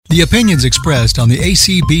The opinions expressed on the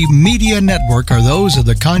ACB Media Network are those of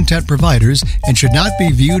the content providers and should not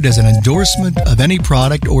be viewed as an endorsement of any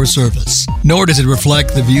product or service. Nor does it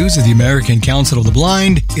reflect the views of the American Council of the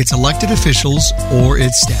Blind, its elected officials, or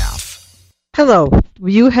its staff. Hello.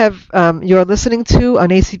 You're listening to on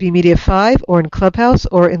ACB Media 5 or in Clubhouse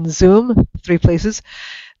or in Zoom, 3 places,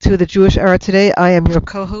 to the Jewish Era Today. I am your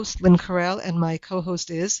co-host, Lynn Corral, and my co-host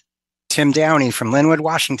is Tim Downey from Linwood,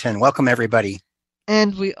 Washington. Welcome, everybody.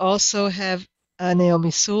 And we also have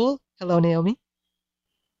Naomi Sewell. Hello, Naomi.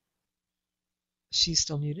 She's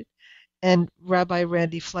still muted. And Rabbi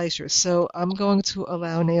Randy Fleischer. So I'm going to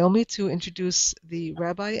allow Naomi to introduce the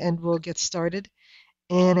rabbi, and we'll get started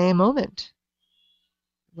in a moment,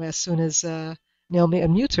 as soon as Naomi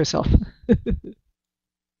unmutes herself.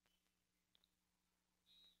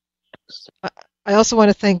 I also want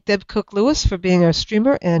to thank Deb Cook-Lewis for being our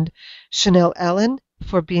streamer and Chanel Allen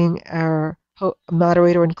for being our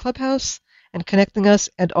moderator in Clubhouse and connecting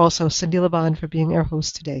us, and also Cindy Laban for being our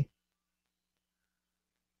host today.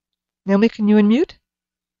 Naomi, can you unmute?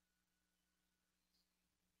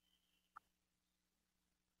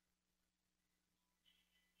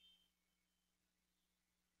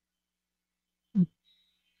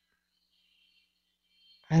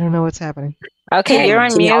 I don't know what's happening. Okay, you're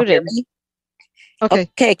unmuted.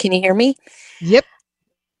 Okay, can you hear me? Yep.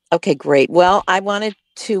 Okay, great. Well, I wanted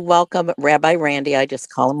to welcome Rabbi Randy. I just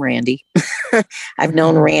call him Randy. I've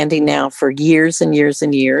known Randy now for years and years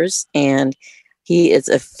and years, and he is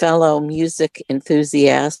a fellow music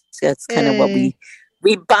enthusiast. That's kind of what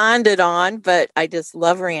we bonded on, but I just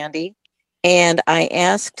love Randy. And I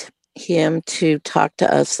asked him to talk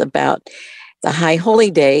to us about the High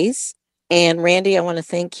Holy Days. And Randy, I want to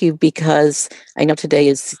thank you because I know today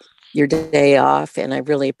is your day off, and I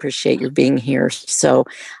really appreciate your being here. So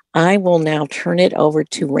I will now turn it over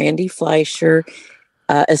to Randy Fleischer,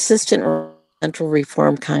 Assistant Central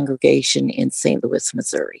Reform Congregation in St. Louis,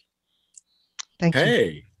 Missouri. Thank you.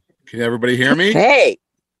 Hey, can everybody hear me? Hey,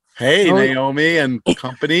 Naomi and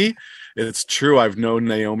company. It's true. I've known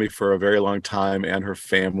Naomi for a very long time and her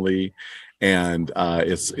family, and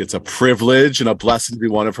it's a privilege and a blessing to be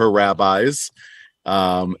one of her rabbis.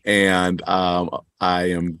 I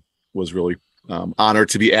was really honored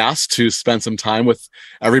to be asked to spend some time with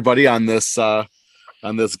everybody on this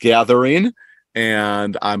gathering,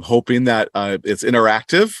 and I'm hoping that it's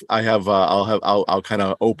interactive. I'll kind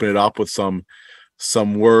of open it up with some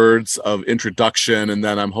words of introduction, and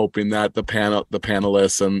then I'm hoping that the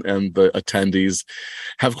panelists and the attendees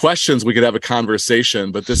have questions. We could have a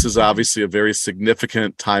conversation, but this is obviously a very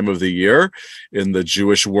significant time of the year in the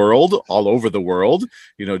Jewish world, all over the world.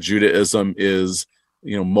 Judaism is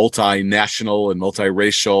multinational and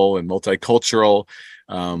multiracial and multicultural.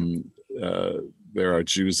 There are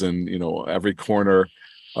Jews in every corner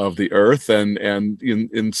of the earth, and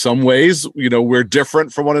in some ways we're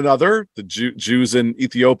different from one another. The Jews in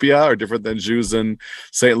Ethiopia are different than Jews in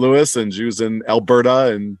St. Louis and Jews in Alberta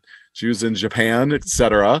and Jews in Japan,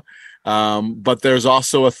 etc. But there's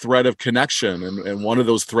also a thread of connection, and one of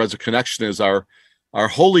those threads of connection is our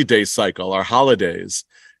holy day cycle, our holidays.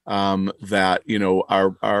 That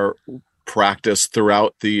are practiced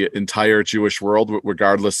throughout the entire Jewish world,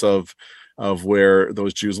 regardless of where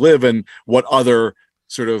those Jews live and what other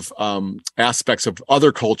sort of aspects of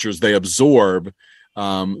other cultures they absorb.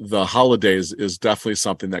 The holidays is definitely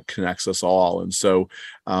something that connects us all, and so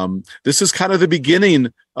this is kind of the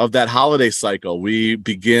beginning of that holiday cycle. We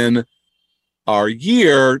begin our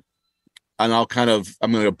year, and I'm going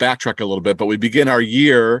to backtrack a little bit, but we begin our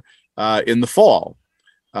year in the fall.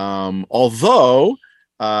 Although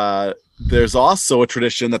there's also a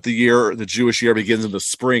tradition that the Jewish year begins in the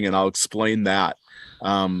spring, and I'll explain that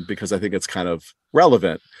because I think it's kind of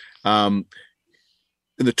relevant. In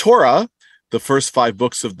the Torah, the first 5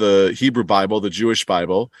 books of the Hebrew Bible, the Jewish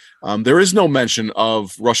Bible, there is no mention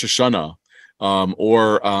of Rosh Hashanah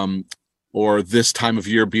or this time of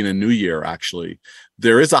year being a new year. Actually,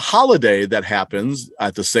 there is a holiday that happens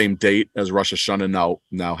at the same date as Rosh Hashanah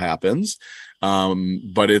now happens.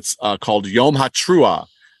 But it's called Yom HaTruah,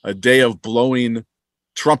 a day of blowing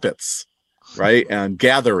trumpets, right, and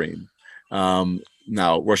gathering.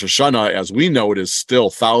 Now, Rosh Hashanah, as we know it, is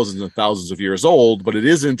still thousands and thousands of years old, but it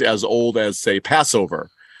isn't as old as, say,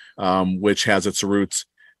 Passover, which has its roots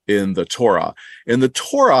in the Torah. In the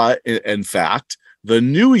Torah, in fact, the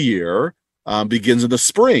new year begins in the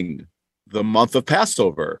spring, the month of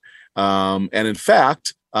Passover. And in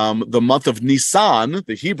fact, the month of Nisan,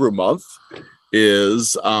 the Hebrew month,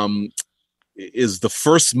 is the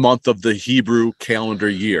first month of the Hebrew calendar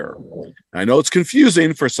year. I know it's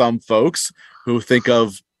confusing for some folks who think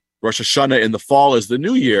of Rosh Hashanah in the fall is the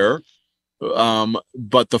new year,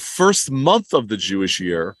 but the first month of the Jewish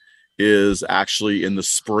year is actually in the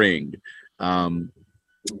spring.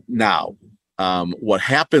 Now, what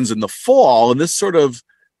happens in the fall, and this sort of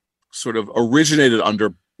originated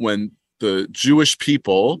under when the Jewish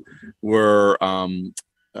people were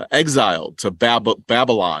exiled to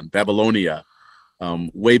Babylonia,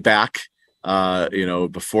 way back,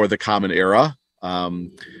 before the Common Era.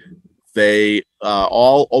 They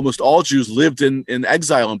almost all Jews lived in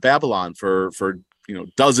exile in Babylon for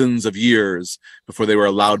dozens of years before they were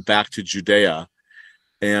allowed back to Judea.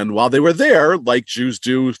 And while they were there, like Jews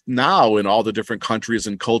do now in all the different countries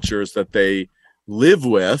and cultures that they live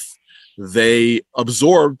with, they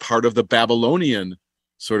absorbed part of the Babylonian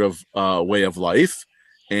sort of way of life.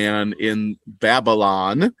 And in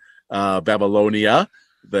Babylonia,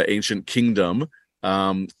 the ancient kingdom,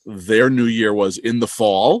 their new year was in the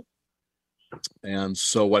fall. And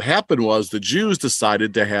so what happened was the Jews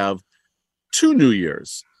decided to have two New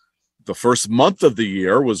Years. The first month of the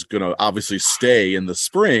year was going to obviously stay in the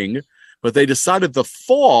spring, but they decided the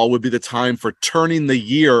fall would be the time for turning the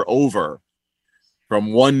year over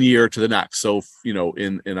from one year to the next. So,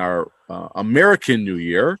 in our American New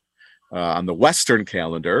Year, on the Western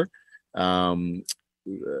calendar,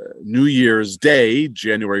 New Year's Day,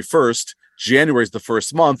 January 1st, January is the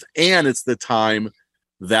first month, and it's the time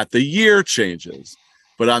that the year changes.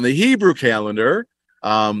 But on the Hebrew calendar,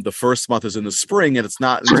 the first month is in the spring, and it's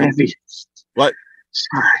not. What?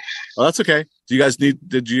 Sorry. Oh, that's okay.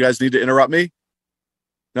 Did you guys need to interrupt me?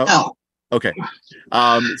 No. Okay.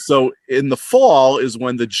 So in the fall is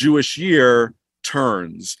when the Jewish year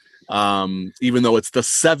turns. Even though it's the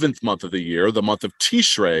seventh month of the year, the month of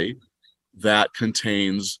Tishrei, that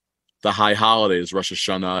contains the high holidays, Rosh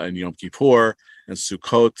Hashanah and Yom Kippur and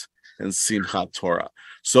Sukkot and Simchat Torah.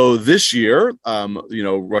 So this year,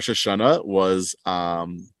 Rosh Hashanah was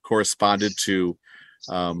corresponded to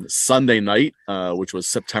Sunday night, which was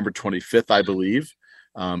September 25th, I believe.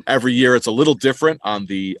 Every year it's a little different on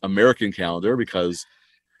the American calendar because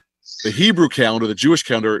the Hebrew calendar, the Jewish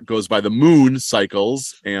calendar, goes by the moon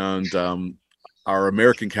cycles, and our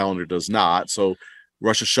American calendar does not. So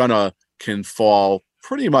Rosh Hashanah can fall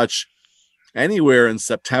pretty much anywhere in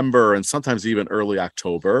September and sometimes even early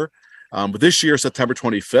October. But this year, September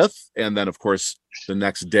 25th, and then, of course, the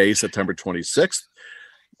next day, September 26th.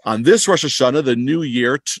 On this Rosh Hashanah, the new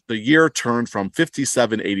year, the year turned from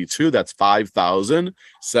 5782, that's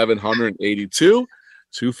 5,782,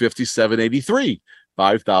 to 5783,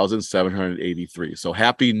 5,783. So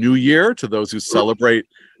happy New Year to those who celebrate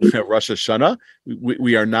Rosh Hashanah.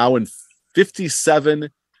 We are now in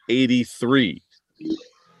 5783.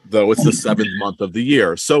 Though it's the seventh month of the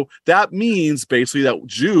year. So that means basically that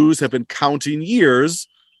Jews have been counting years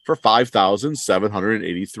for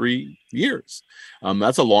 5,783 years.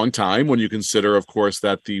 That's a long time when you consider, of course,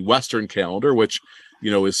 that the Western calendar, which,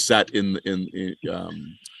 is set in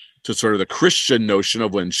to sort of the Christian notion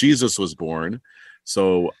of when Jesus was born.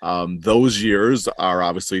 So those years are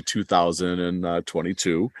obviously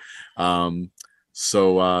 2022. The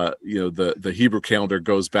Hebrew calendar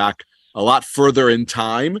goes back a lot further in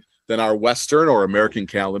time than our Western or American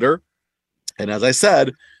calendar. And as I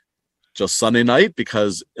said, just Sunday night,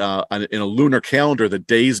 because in a lunar calendar, the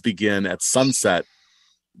days begin at sunset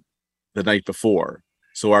the night before.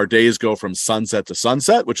 So our days go from sunset to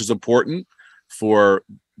sunset, which is important for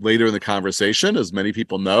later in the conversation. As many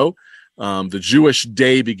people know, the Jewish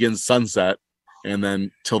day begins sunset and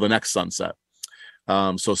then till the next sunset.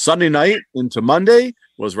 So Sunday night into Monday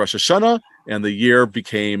was Rosh Hashanah, and the year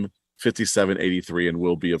became 5783 and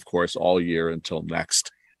will be, of course, all year until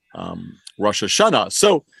next Rosh Hashanah.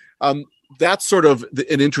 So that's sort of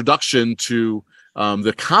an introduction to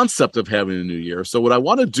the concept of having a new year. So what I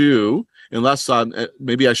want to do, unless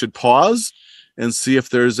maybe I should pause and see if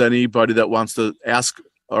there's anybody that wants to ask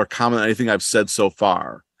or comment on anything I've said so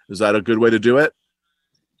far. Is that a good way to do it?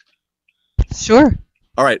 Sure.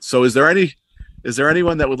 All right. So is there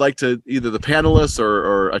anyone that would like to, either the panelists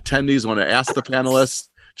or attendees want to ask the panelists,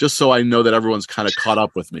 just so I know that everyone's kind of caught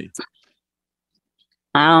up with me?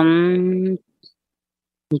 No.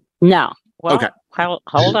 Well, okay. Hold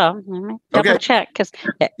on. Let me double check. Because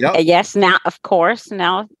Yep. Yes, now, of course,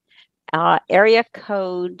 now area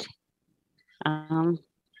code.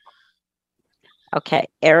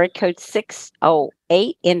 Area code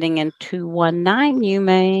 608 ending in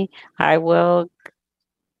 219. I will.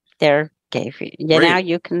 There, gave you. Yeah, now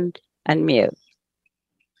you can unmute.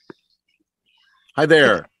 Hi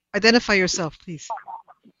there. Identify yourself, please.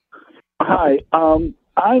 Hi. I'm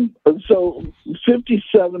so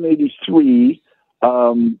 5783.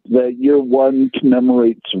 that year one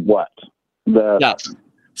commemorates what? Yeah.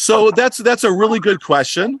 So that's a really good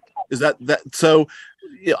question. Is that so?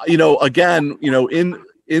 Again,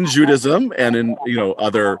 in Judaism and in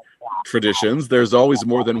other traditions, there's always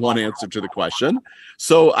more than one answer to the question.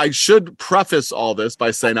 So I should preface all this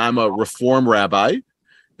by saying I'm a Reform rabbi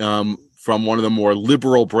from one of the more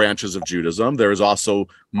liberal branches of Judaism. There is also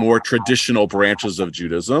more traditional branches of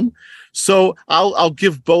Judaism. So I'll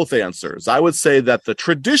give both answers. I would say that the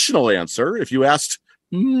traditional answer, if you asked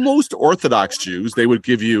most Orthodox Jews, they would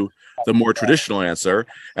give you the more traditional answer,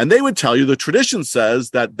 and they would tell you the tradition says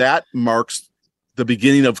that marks the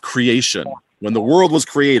beginning of creation, when the world was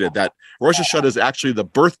created, that Rosh Hashanah is actually the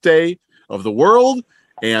birthday of the world,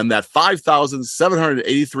 and that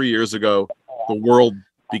 5,783 years ago, the world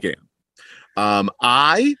began.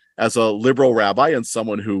 I, as a liberal rabbi and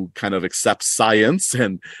someone who kind of accepts science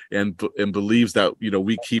and believes that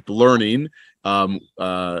we keep learning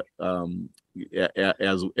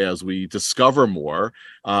as we discover more,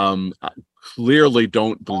 clearly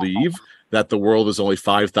don't believe that the world is only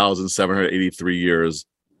 5,783 years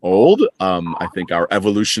old. I think our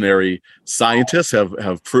evolutionary scientists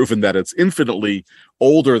have proven that it's infinitely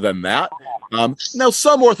older than that. Now,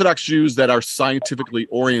 some Orthodox Jews that are scientifically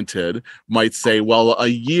oriented might say, well, a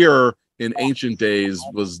year in ancient days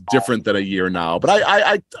was different than a year now. But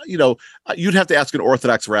I you'd have to ask an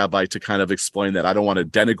Orthodox rabbi to kind of explain that. I don't want to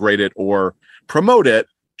denigrate it or promote it,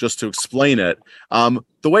 just to explain it.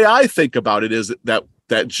 The way I think about it is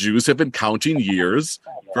that Jews have been counting years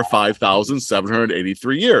for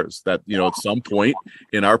 5,783 years. That, at some point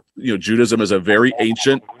in our, Judaism is a very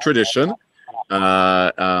ancient tradition,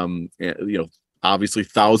 obviously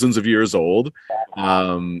thousands of years old,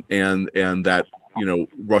 and that,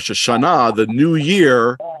 Rosh Hashanah, the new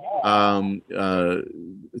year,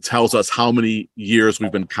 tells us how many years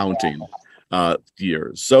we've been counting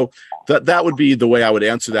years. So that would be the way I would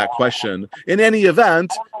answer that question. In any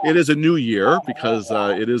event, it is a new year because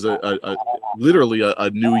it is literally a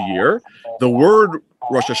new year. The word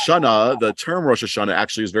Rosh Hashanah, the term Rosh Hashanah,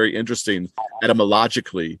 actually is very interesting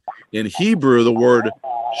etymologically. In Hebrew, the word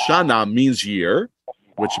Shana means year,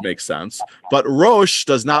 which makes sense, but Rosh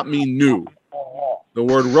does not mean new. The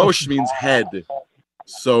word Rosh means head.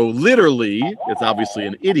 So literally, it's obviously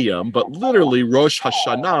an idiom, but literally Rosh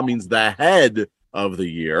Hashanah means the head of the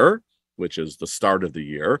year, which is the start of the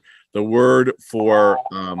year. The word for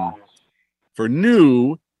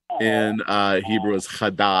new in Hebrew is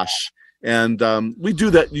Chadash. And we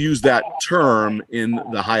use that term in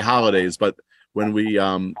the high holidays, but when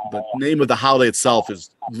the name of the holiday itself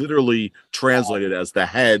is literally translated as the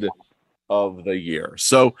head of the year.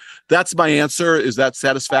 So that's my answer. Is that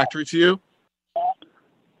satisfactory to you?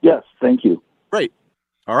 Yes, thank you. Great.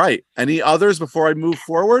 All right. Any others before I move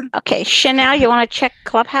forward? Okay, Chanel, you want to check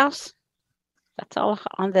Clubhouse? That's all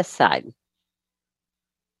on this side.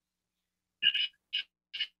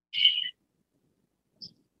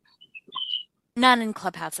 None in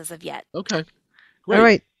Clubhouse as of yet. Okay. Great. All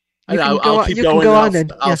right. I'll keep going. Go on, then.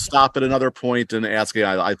 I'll stop at another point and ask you.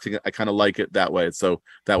 I think I kind of like it that way. So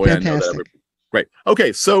that way Fantastic. I know that. Great.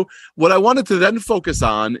 Okay. So what I wanted to then focus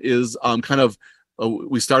on is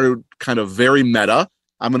we started kind of very meta.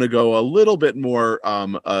 I'm going to go a little bit more,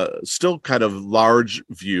 still kind of large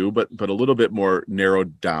view, but a little bit more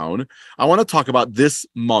narrowed down. I want to talk about this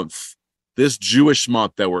month, this Jewish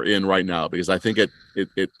month that we're in right now, because I think it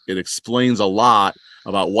explains a lot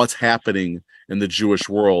about what's happening in the Jewish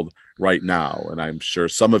world right now. And I'm sure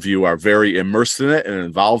some of you are very immersed in it and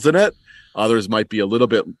involved in it. Others might be a little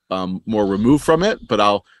bit more removed from it, but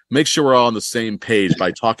I'll make sure we're all on the same page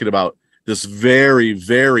by talking about this very,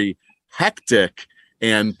 very hectic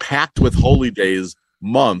and packed with holy days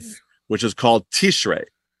month, which is called Tishrei.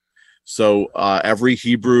 So every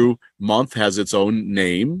Hebrew month has its own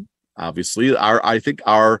name. Obviously, I think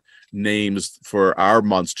our names for our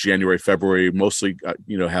months, January, February, mostly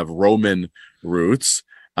have Roman roots.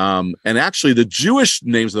 And actually, the Jewish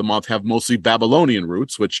names of the month have mostly Babylonian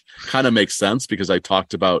roots, which kind of makes sense because I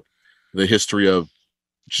talked about the history of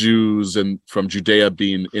Jews and from Judea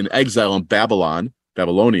being in exile in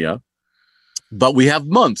Babylonia. But we have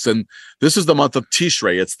months, and this is the month of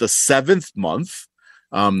Tishrei. It's the 7th month,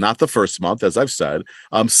 not the first month, as I've said.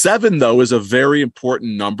 7, though, is a very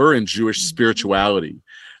important number in Jewish spirituality.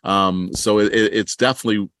 So it's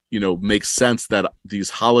definitely, makes sense that these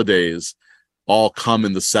holidays all come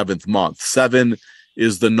in the 7th month. 7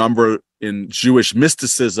 is the number in Jewish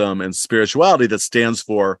mysticism and spirituality that stands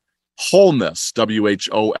for wholeness, WHOLENESS,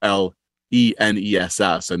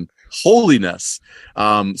 and holiness.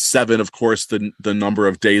 7, of course, the number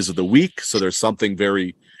of days of the week. So there's something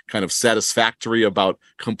very kind of satisfactory about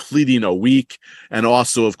completing a week. And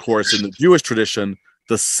also, of course, in the Jewish tradition,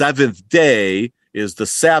 the seventh day is the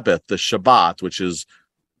Sabbath, the Shabbat, which is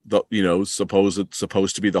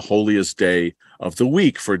supposed to be the holiest day of the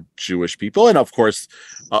week for Jewish people. And of course,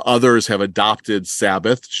 others have adopted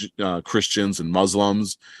Sabbath. Christians and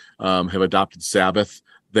Muslims have adopted Sabbath.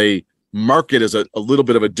 They mark it as a little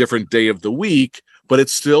bit of a different day of the week, but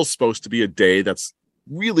it's still supposed to be a day that's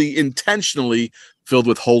really intentionally filled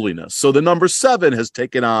with holiness. So the number 7 has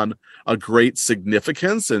taken on a great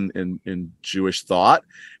significance in Jewish thought,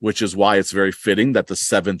 which is why it's very fitting that the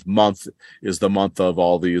 7th month is the month of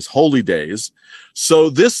all these holy days. So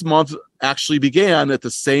this month actually began at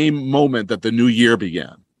the same moment that the new year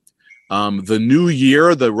began. The new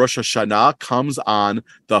year, the Rosh Hashanah, comes on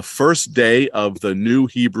the first day of the new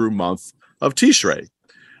Hebrew month of Tishrei.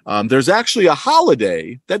 There's actually a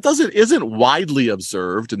holiday that isn't widely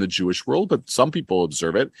observed in the Jewish world, but some people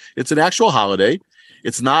observe it. It's an actual holiday.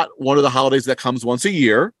 It's not one of the holidays that comes once a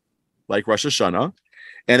year, like Rosh Hashanah,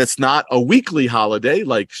 and it's not a weekly holiday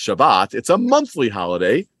like Shabbat. It's a monthly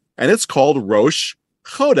holiday, and it's called Rosh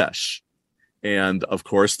Chodesh. And of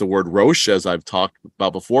course, the word Rosh, as I've talked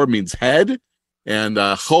about before, means head, and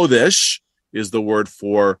Chodesh is the word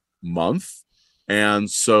for month. And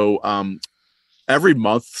so every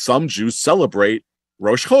month, some Jews celebrate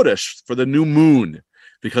Rosh Chodesh for the new moon,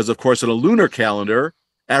 because, of course, in a lunar calendar,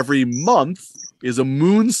 every month is a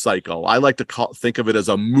moon cycle. I like to think of it as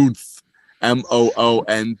a moonth,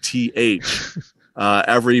 M-O-O-N-T-H.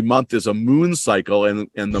 Every month is a moon cycle, and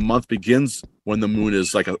the month begins when the moon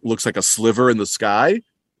is looks like a sliver in the sky,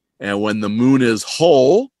 and when the moon is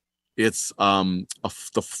whole, it's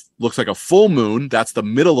looks like a full moon. That's the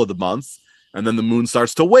middle of the month, and then the moon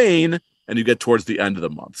starts to wane, and you get towards the end of the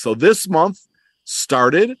month. So this month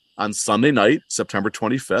started on Sunday night, September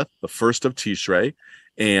 25th, the first of Tishrei,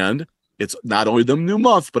 and it's not only the new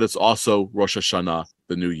month, but it's also Rosh Hashanah,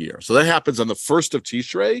 the new year. So that happens on the first of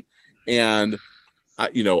Tishrei, and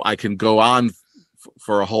I can go on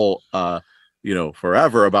for a whole,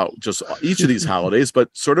 forever about just each of these holidays,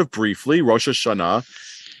 but sort of briefly, Rosh Hashanah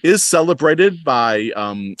is celebrated by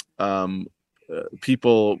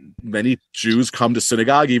people. Many Jews come to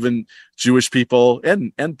synagogue, even Jewish people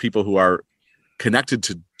and people who are connected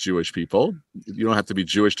to Jewish people. You don't have to be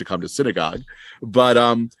Jewish to come to synagogue, but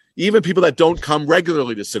even people that don't come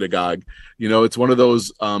regularly to synagogue, it's one of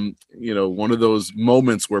those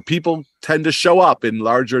moments where people tend to show up in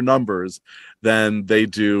larger numbers than they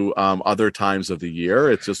do other times of the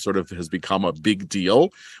year. It just sort of has become a big deal.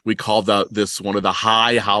 We call this one of the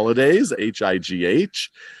high holidays,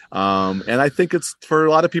 H-I-G-H. And I think it's, for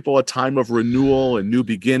a lot of people, a time of renewal and new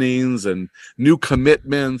beginnings and new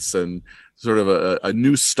commitments and sort of a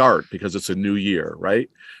new start, because it's a new year, right?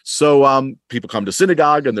 So people come to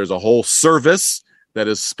synagogue, and there's a whole service that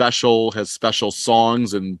is special, has special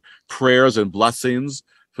songs and prayers and blessings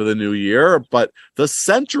for the new year. But the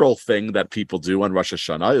central thing that people do on Rosh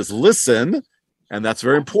Hashanah is listen, and that's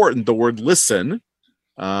very important, the word listen,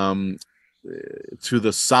 to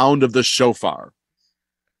the sound of the shofar.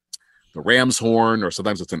 The ram's horn, or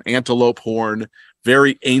sometimes it's an antelope horn,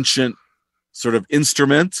 very ancient sort of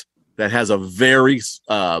instrument that has a very,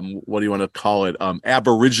 what do you want to call it,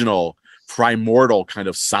 aboriginal, primordial kind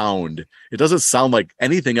of sound. It doesn't sound like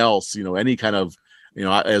anything else, any kind of,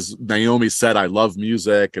 as Naomi said, I love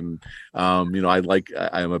music, and, I'm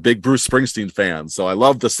a big Bruce Springsteen fan, so I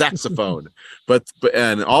love the saxophone, but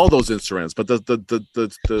and all those instruments, but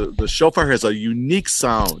the shofar has a unique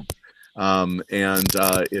sound.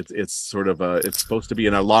 It's sort of it's supposed to be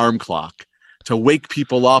an alarm clock to wake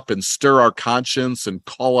people up and stir our conscience and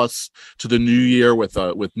call us to the new year with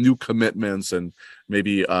new commitments and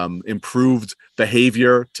maybe improved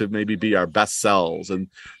behavior to maybe be our best selves. And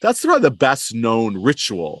that's probably the best known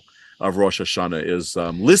ritual of Rosh Hashanah is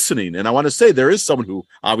listening. And I want to say there is someone who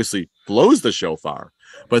obviously blows the shofar,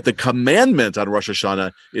 but the commandment on Rosh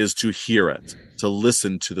Hashanah is to hear it, to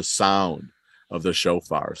listen to the sound of the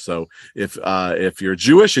shofar. So if you're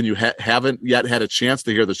Jewish and you haven't yet had a chance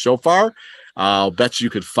to hear the shofar, I'll bet you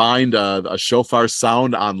could find a shofar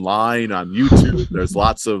sound online on YouTube. There's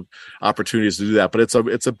lots of opportunities to do that, but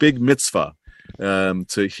it's a big mitzvah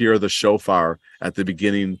to hear the shofar at the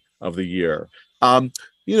beginning of the year.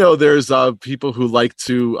 There's people who like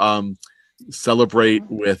to celebrate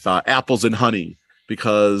with apples and honey,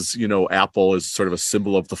 because apple is sort of a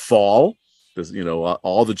symbol of the fall.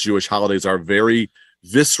 All the Jewish holidays are very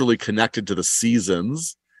viscerally connected to the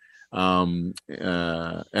seasons. And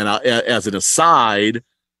as an aside,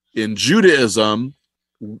 in Judaism,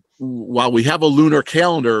 while we have a lunar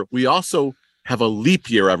calendar, we also have a leap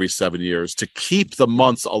year every 7 years to keep the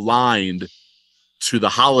months aligned to the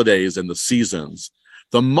holidays and the seasons.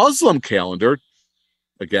 The Muslim calendar,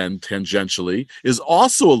 again, tangentially, is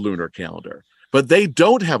also a lunar calendar, but they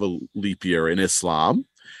don't have a leap year in Islam,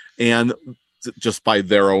 and just by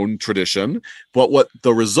their own tradition. But what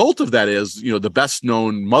the result of that is, the best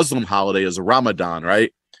known Muslim holiday is Ramadan,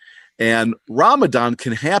 right? And Ramadan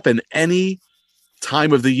can happen any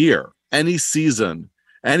time of the year, any season,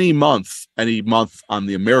 any month on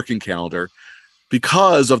the American calendar,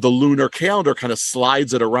 because of the lunar calendar kind of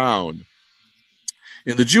slides it around.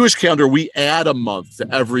 In the Jewish calendar, we add a month to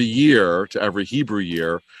every year, to every Hebrew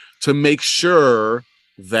year, to make sure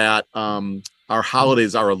that our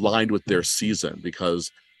holidays are aligned with their season,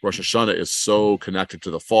 because Rosh Hashanah is so connected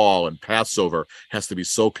to the fall, and Passover has to be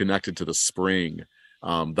so connected to the spring.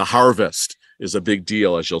 The harvest is a big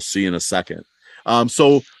deal, as you'll see in a second.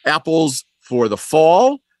 So apples for the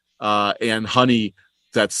fall, and honey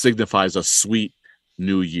that signifies a sweet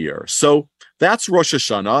new year. So that's Rosh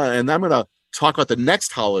Hashanah, and I'm going to talk about the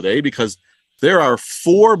next holiday, because there are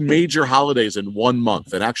 4 major holidays in 1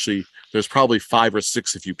 month, and actually there's probably 5 or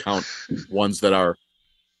 6 if you count ones that are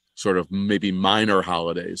sort of maybe minor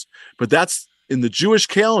holidays. But that's in the Jewish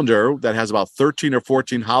calendar that has about 13 or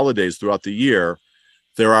 14 holidays throughout the year.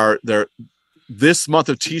 This month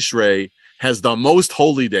of Tishrei has the most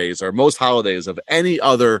holy days, or most holidays, of any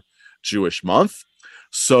other Jewish month.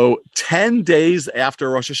 So 10 days after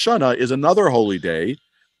Rosh Hashanah is another holy day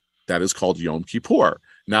that is called Yom Kippur.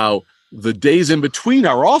 Now, the days in between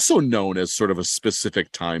are also known as sort of a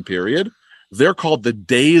specific time period. They're called the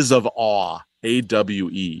Days of Awe,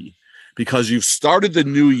 A-W-E, because you've started the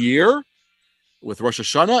new year with Rosh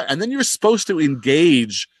Hashanah, and then you're supposed to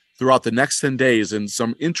engage throughout the next 10 days in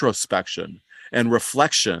some introspection and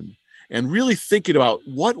reflection, and really thinking about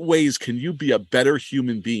what ways can you be a better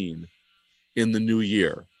human being in the new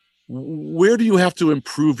year. Where do you have to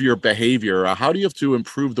improve your behavior? How do you have to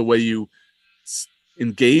improve the way you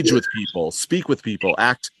engage with people, speak with people,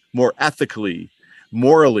 act more ethically,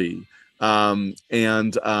 morally? Who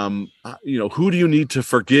do you need to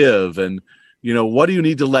forgive? And, what do you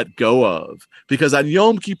need to let go of? Because on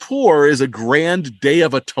Yom Kippur is a grand day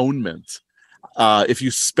of atonement. If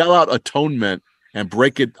you spell out atonement and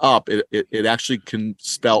break it up, it actually can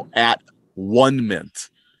spell at one mint,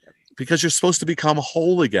 because you're supposed to become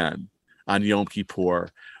whole again on Yom Kippur.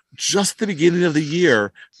 Just at the beginning of the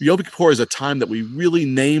year, Yom Kippur is a time that we really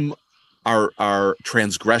name our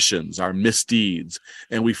transgressions, our misdeeds,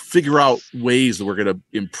 and we figure out ways that we're going to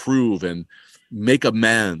improve and make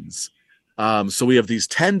amends. So we have these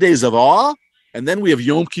 10 days of awe, and then we have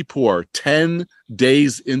Yom Kippur, 10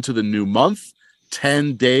 days into the new month,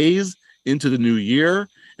 10 days into the new year.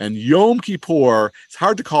 And Yom Kippur, it's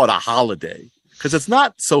hard to call it a holiday because it's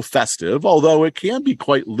not so festive, although it can be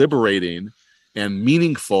quite liberating and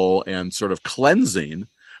meaningful and sort of cleansing.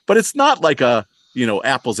 But it's not like a,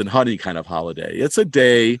 apples and honey kind of holiday. It's a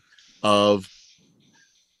day of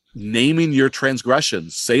naming your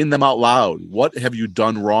transgressions, saying them out loud. What have you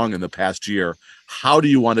done wrong in the past year? How do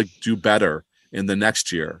you want to do better in the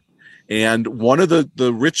next year? And one of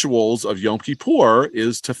the rituals of Yom Kippur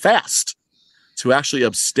is to fast, to actually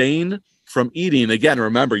abstain from eating. Again,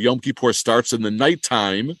 remember, Yom Kippur starts in the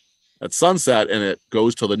nighttime at sunset, and it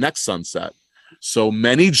goes till the next sunset. So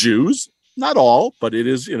many Jews, not all, but it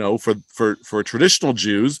is, for traditional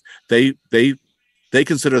Jews, they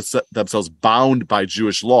consider themselves bound by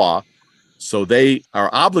Jewish law, so they are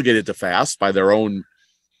obligated to fast by their own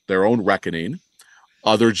reckoning.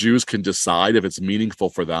 Other Jews can decide if it's meaningful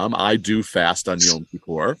for them. I do fast on Yom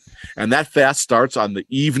Kippur, and that fast starts on the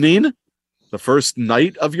evening, the first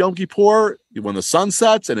night of Yom Kippur, when the sun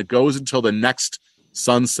sets, and it goes until the next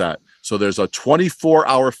sunset. So there's a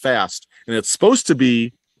 24-hour fast, and it's supposed to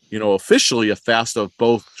be, officially a fast of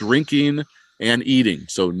both drinking and eating.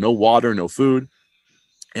 So no water, no food.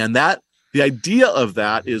 And that the idea of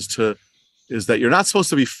that is that you're not supposed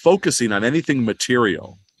to be focusing on anything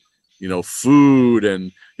material, food,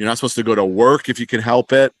 and you're not supposed to go to work if you can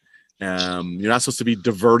help it. You're not supposed to be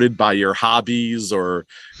diverted by your hobbies or,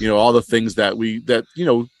 all the things that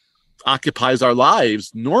occupies our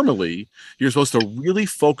lives normally. You're supposed to really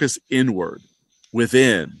focus inward,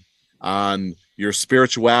 within, on your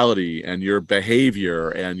spirituality and your behavior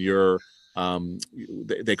and your,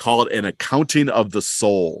 they call it an accounting of the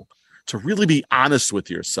soul, to really be honest with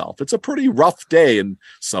yourself. It's a pretty rough day in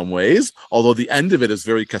some ways, although the end of it is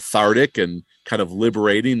very cathartic and kind of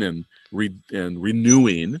liberating and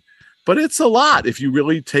renewing. But it's a lot. If you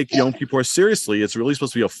really take Yom Kippur seriously, it's really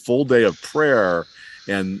supposed to be a full day of prayer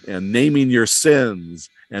and naming your sins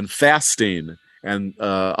and fasting and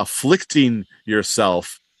afflicting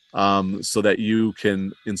yourself so that you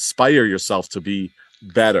can inspire yourself to be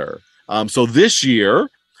better. So this year,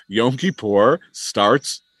 Yom Kippur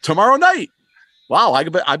starts tomorrow night. Wow, I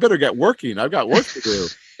better get working. I've got work to do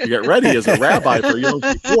to get ready as a rabbi for Yom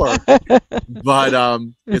Kippur. But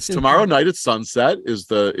it's tomorrow night at sunset is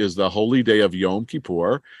the holy day of Yom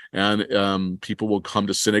Kippur, and people will come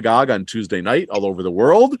to synagogue on Tuesday night all over the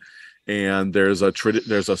world. And there's a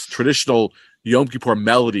traditional Yom Kippur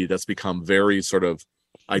melody that's become very sort of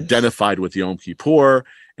identified with Yom Kippur,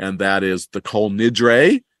 and that is the Kol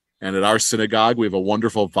Nidre. And at our synagogue, we have a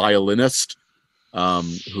wonderful violinist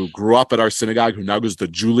who grew up at our synagogue, who now goes to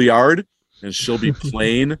Juilliard, and she'll be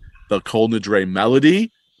playing the Kol Nidre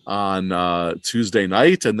melody on Tuesday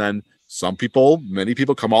night. And then many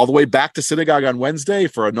people come all the way back to synagogue on Wednesday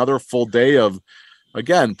for another full day of,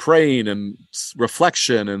 again, praying and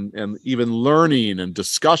reflection and even learning and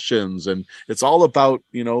discussions. And it's all about,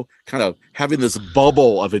 kind of having this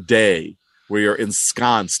bubble of a day where you're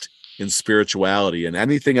ensconced in spirituality, and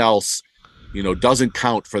anything else, doesn't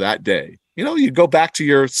count for that day. You go back to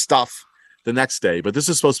your stuff the next day, but this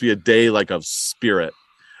is supposed to be a day like of spirit.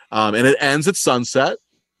 And it ends at sunset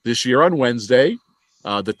this year on Wednesday,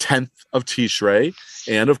 the 10th of Tishrei.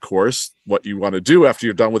 And of course, what you want to do after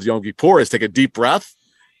you're done with Yom Kippur is take a deep breath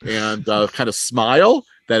and kind of smile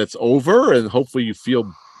that it's over. And hopefully you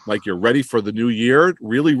feel like you're ready for the new year,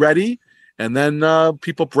 really ready. And then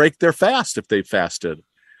people break their fast if they fasted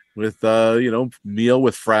with, meal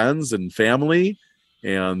with friends and family,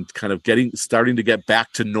 and kind of starting to get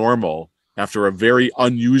back to normal after a very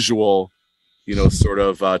unusual, sort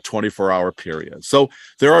of 24-hour period. So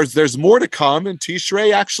there's more to come in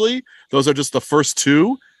Tishrei. Actually, those are just the first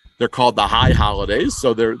two. They're called the high holidays,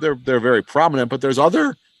 so they're very prominent. But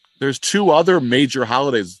there's two other major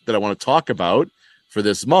holidays that I want to talk about for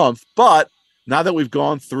this month. But now that we've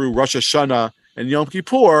gone through Rosh Hashanah and Yom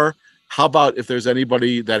Kippur, how about if there's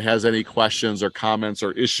anybody that has any questions or comments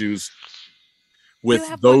or issues with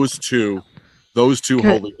those two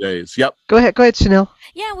holy days? Yep. Go ahead, Chanel.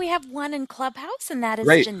 Yeah, we have one in Clubhouse, and that is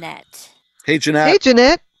Great. Jeanette. Hey, Jeanette. Hey,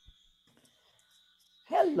 Jeanette.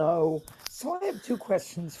 Hello. So I have two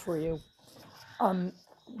questions for you.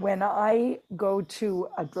 When I go to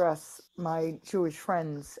address my Jewish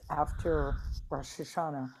friends after Rosh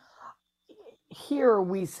Hashanah, here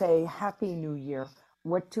we say Happy New Year.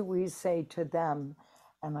 What do we say to them?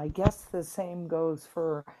 And I guess the same goes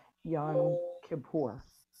for Yom Kippur.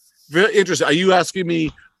 Very interesting. Are you asking me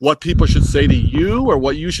what people should say to you, or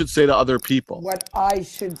what you should say to other people? What I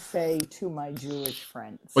should say to my Jewish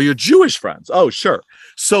friends. Oh, your Jewish friends. Oh, sure.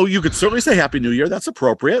 So you could certainly say Happy New Year. That's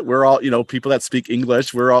appropriate. We're all, people that speak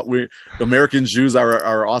English. We American Jews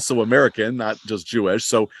are also American, not just Jewish.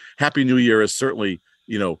 So Happy New Year is certainly,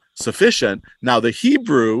 sufficient. Now the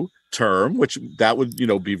Hebrew term, which that would,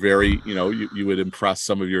 be very, you would impress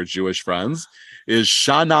some of your Jewish friends, is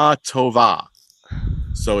Shana Tova.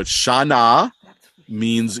 So it's Shana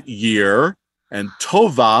means year, and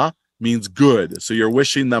Tova means good. So you're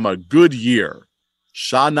wishing them a good year.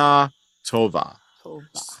 Shana Tova.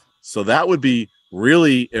 So that would be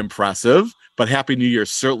really impressive, but Happy New Year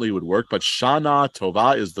certainly would work. But Shana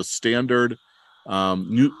Tova is the standard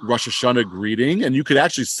new Rosh Hashanah greeting. And you could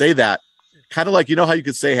actually say that kind of like, how you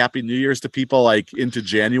could say Happy New Year's to people like into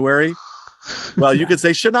January. Well, you could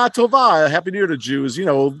say Shana Tova, Happy New Year to Jews,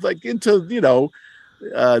 like into,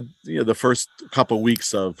 the first couple of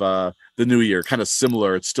weeks of the new year, kind of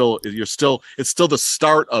similar. It's still the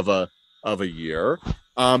start of a year.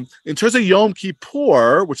 In terms of Yom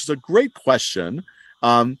Kippur, which is a great question,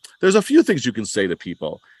 there's a few things you can say to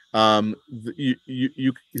people. The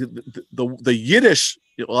Yiddish,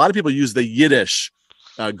 a lot of people use the Yiddish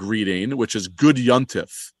greeting, which is Good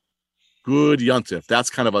Yontif. Good Yontif.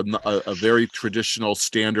 That's kind of a very traditional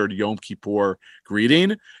standard Yom Kippur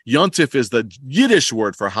greeting. Yontif is the Yiddish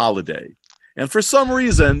word for holiday. And for some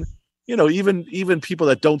reason, even people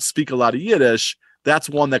that don't speak a lot of Yiddish, that's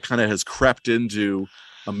one that kind of has crept into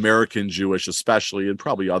American Jewish, especially, and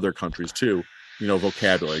probably other countries too,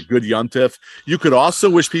 vocabulary. Good Yontif. You could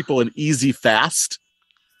also wish people an easy fast.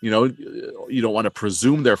 You don't want to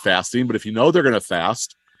presume they're fasting, but if you know they're going to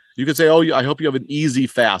fast, you could say, oh, I hope you have an easy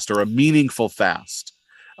fast or a meaningful fast.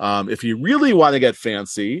 If you really want to get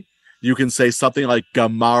fancy, you can say something like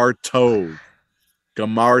Gamar Tov.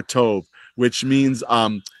 Gamar Tov, which means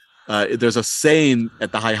there's a saying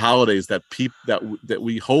at the high holidays that that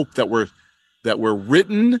we hope that we're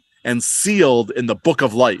written and sealed in the book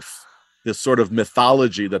of life. This sort of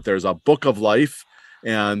mythology that there's a book of life,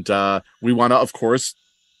 and we want to, of course,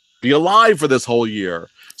 be alive for this whole year.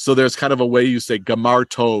 So there's kind of a way you say Gamar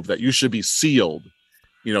Tov, that you should be sealed,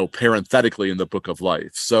 parenthetically in the book of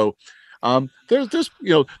life. So there's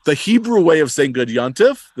the Hebrew way of saying Good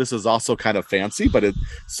Yontif. This is also kind of fancy, but in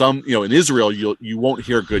Israel you won't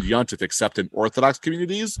hear Good Yontif except in Orthodox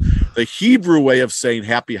communities. The Hebrew way of saying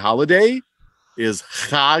Happy Holiday is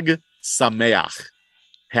Chag Sameach,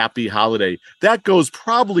 Happy Holiday. That goes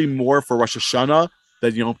probably more for Rosh Hashanah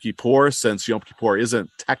than Yom Kippur, since Yom Kippur isn't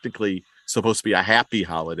technically supposed to be a happy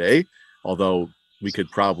holiday, although we could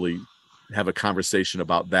probably have a conversation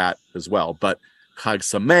about that as well. But Chag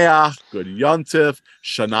Sameach, Good Yontif,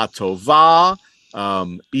 Shana Tova,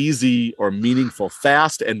 easy or meaningful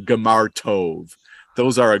fast, and Gamar Tov.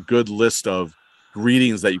 Those are a good list of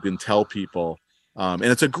greetings that you can tell people. And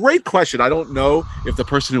it's a great question. I don't know if the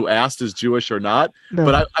person who asked is Jewish or not,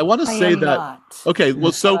 but I want to say that. Not. Okay,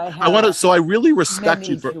 well, so I really respect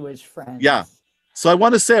you for Jewish friends. Yeah. So I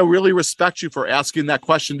want to say I really respect you for asking that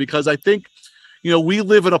question, because I think, we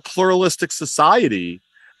live in a pluralistic society.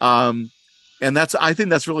 And I think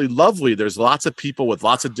that's really lovely. There's lots of people with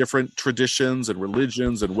lots of different traditions and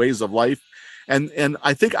religions and ways of life. And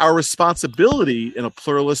I think our responsibility in a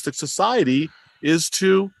pluralistic society is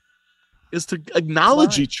to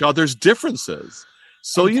acknowledge each other's differances.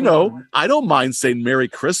 So, I don't mind saying Merry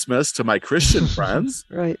Christmas to my Christian friends.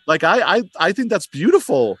 Right. Like, I think that's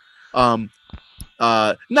beautiful.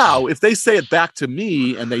 Now, if they say it back to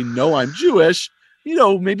me and they know I'm Jewish,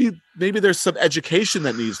 maybe there's some education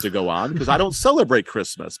that needs to go on, because I don't celebrate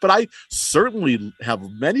Christmas. But I certainly have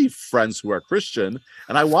many friends who are Christian,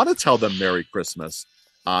 and I want to tell them Merry Christmas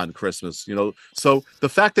on Christmas. So the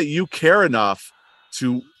fact that you care enough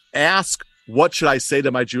to ask, what should I say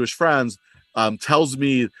to my Jewish friends, tells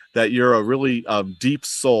me that you're a really deep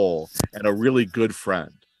soul and a really good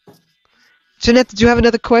friend. Jeanette, did you have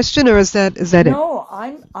another question, or is that it? No,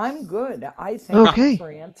 I'm good. I thank you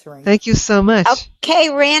for answering. Thank you so much.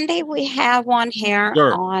 Okay, Randy, we have one here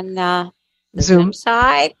on the Zoom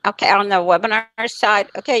side. Okay, on the webinar side.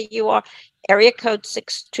 Okay, you are area code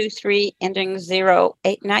 623 ending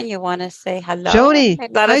 089. You want to say hello? Joni. Okay,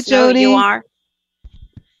 let us know who you are.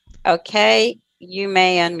 Okay, you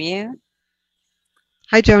may unmute.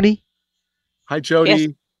 Hi, Joni. Hi,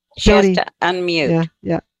 Jody. She has to unmute.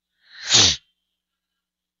 Yeah.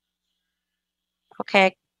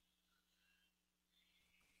 Okay.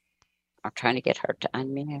 I'm trying to get her to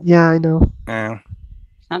unmute. Yeah, I know.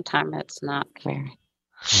 Sometimes it's not very.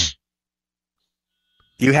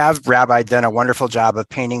 You have, Rabbi, done a wonderful job of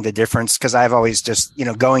painting the difference, because I've always just,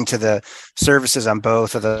 going to the services on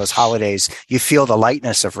both of those holidays, you feel the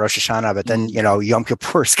lightness of Rosh Hashanah, but then, Yom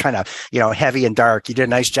Kippur is kind of, heavy and dark. You did a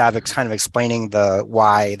nice job of kind of explaining the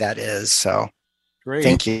why that is. So great.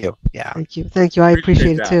 Thank you. Yeah. Thank you. I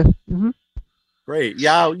appreciate it too. Mm-hmm. Great.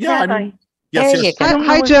 Yeah. Yes. Hi,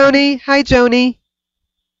 Joni. Hi, Joni.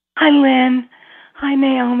 Hi, Lynn. Hi,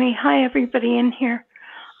 Naomi. Hi, everybody in here.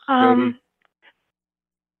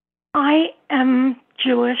 I am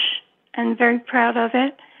Jewish and very proud of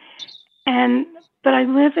it, but I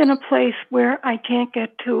live in a place where I can't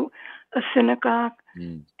get to a synagogue,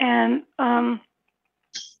 and I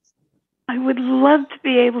would love to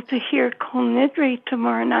be able to hear Kol Nidre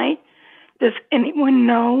tomorrow night. Does anyone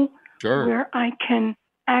know where I can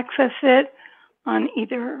access it on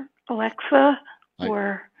either Alexa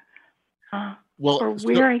or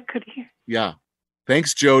where I could hear? Yeah.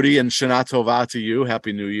 Thanks, Jody, and Shana Tova to you.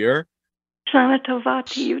 Happy New Year. Shana Tova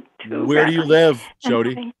to you too. Where do you live,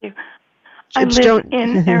 Jody? Thank you. I live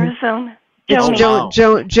in Arizona.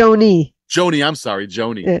 Joni. Joni, I'm sorry,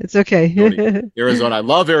 Joni. Yeah, it's okay. Joni. Arizona. I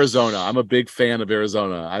love Arizona. I'm a big fan of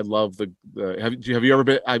Arizona. I love have you ever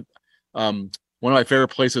been? One of my favorite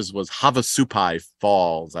places was Havasupai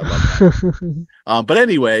Falls. I love that. But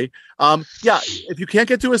anyway, if you can't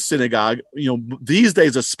get to a synagogue, these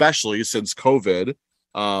days, especially since COVID,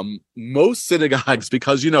 most synagogues,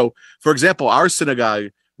 because, for example, our synagogue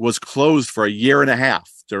was closed for a year and a half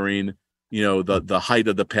during, the height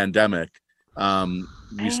of the pandemic.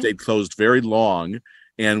 We stayed closed very long,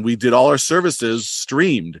 and we did all our services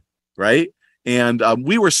streamed, right? And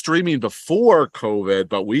we were streaming before COVID,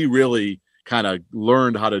 but we really kind of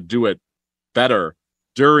learned how to do it better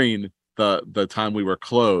during the time we were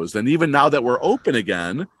closed. And even now that we're open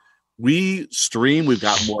again, we stream. We've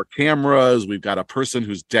got more cameras. We've got a person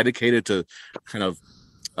who's dedicated to kind of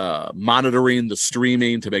monitoring the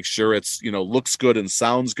streaming to make sure it's looks good and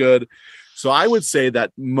sounds good. So I would say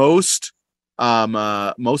that most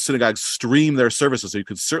synagogues stream their services, so you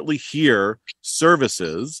can certainly hear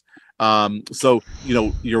services. So,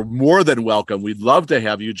 you're more than welcome. We'd love to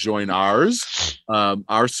have you join ours,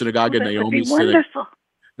 our synagogue and Naomi's synagogue.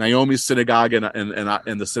 Naomi's synagogue and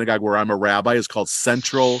the synagogue where I'm a rabbi is called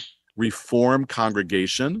Central Reform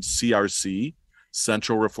Congregation, CRC,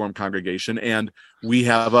 Central Reform Congregation, and we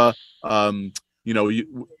have a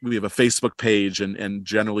we have a Facebook page, and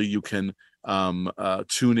generally you can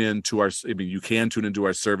tune in to you can tune into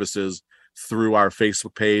our services through our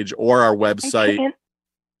Facebook page or our website.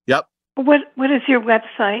 Yep. What is your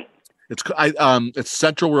website? It's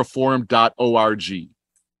centralreform.org.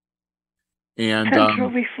 And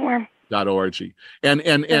centralreform.org.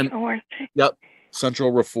 And .org. Yep.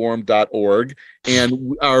 centralreform.org.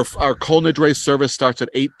 And our Kol Nidre service starts at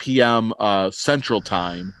 8 p.m. Central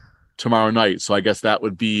Time tomorrow night. So I guess that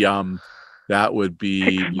would be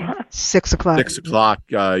 6 o'clock. 6 o'clock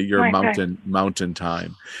your mountain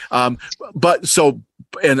time. But so,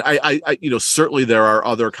 and I certainly there are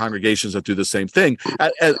other congregations that do the same thing.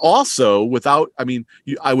 And also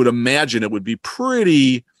I would imagine it would be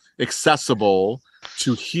pretty accessible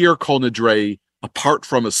to hear Kol Nidre apart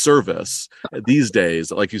from a service these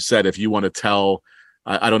days. Like you said, if you want to tell,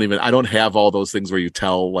 I don't have all those things where you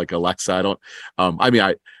tell like Alexa. But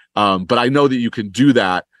I know that you can do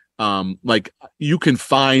that. Like you can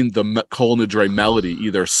find the Kol Nidre melody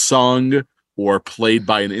either sung or played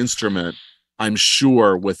by an instrument, I'm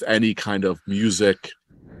sure, with any kind of music,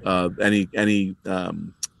 any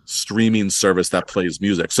streaming service that plays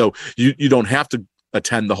music. So you don't have to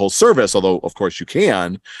attend the whole service, although of course you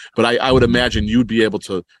can, but I would imagine you'd be able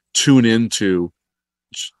to tune into,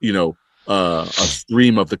 a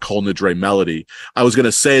stream of the Kol Nidre melody. I was going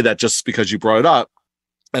to say that just because you brought it up,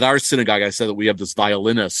 at our synagogue, I said that we have this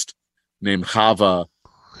violinist named Chava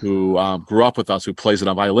who grew up with us, who plays it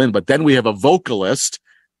on violin, but then we have a vocalist.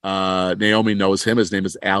 Naomi knows him. His name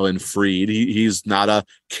is Alan Freed. He's not a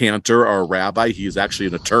cantor or a rabbi. He's actually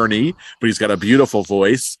an attorney, but he's got a beautiful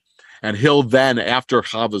voice. And he'll then, after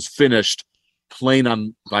Chava's finished playing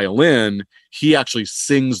on violin, he actually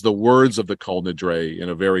sings the words of the Kol Nidre in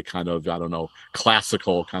a very kind of,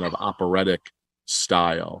 classical kind of operatic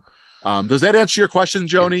style. Does that answer your question,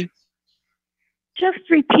 Joni? Just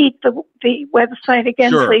repeat the website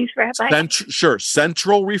again, please, Rabbi. Sure.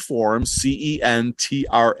 Central Reform,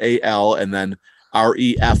 CENTRAL, and then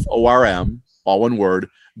REFORM, all one word,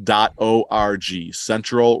 .org,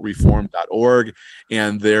 centralreform.org.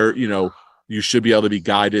 And there, you should be able to be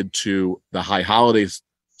guided to the High Holidays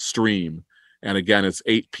stream. And again, it's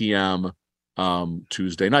 8 p.m.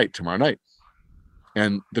 Tuesday night, tomorrow night.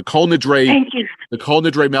 And the Kol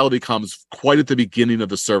Nidre melody comes quite at the beginning of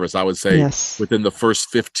the service, I would say, within the first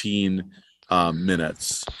 15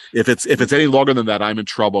 minutes. If it's any longer than that, I'm in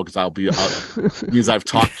trouble because because I've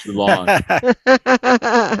talked too long.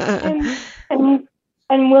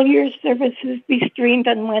 And will your services be streamed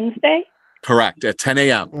on Wednesday? Correct, at 10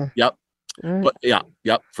 a.m. Yep. Right. But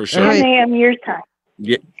yep, for sure. 10 a.m. your time.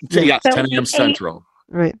 Yeah, So 10 a.m. Central.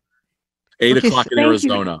 Right. 8 o'clock in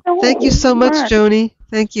Arizona. Thank you so much, Joni.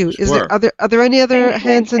 Thank you. Is there are there any other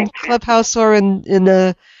hands in Clubhouse or in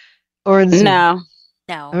Zoom? No.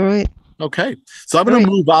 All right. Okay, so I'm going to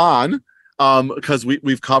move on because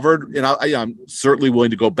we've covered, and I'm certainly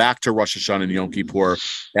willing to go back to Rosh Hashanah and Yom Kippur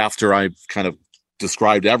after I've kind of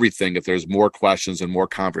described everything, if there's more questions and more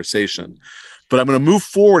conversation. But I'm going to move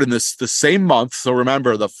forward in the same month. So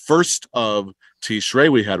remember, the first of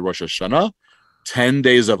Tishrei, we had Rosh Hashanah, 10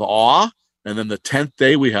 days of awe. And then the 10th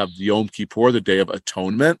day, we have Yom Kippur, the Day of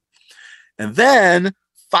Atonement. And then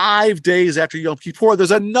 5 days after Yom Kippur, there's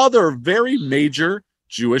another very major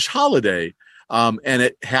Jewish holiday. And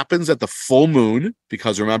it happens at the full moon,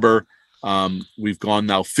 because remember, we've gone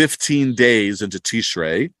now 15 days into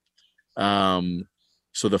Tishrei.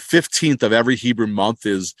 So the 15th of every Hebrew month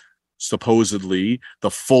is supposedly the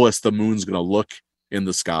fullest the moon's going to look in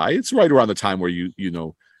the sky. It's right around the time where we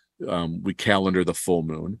calendar the full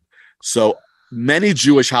moon. So many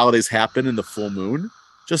Jewish holidays happen in the full moon,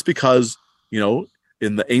 just because,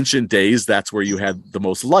 in the ancient days, that's where you had the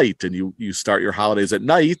most light, and you start your holidays at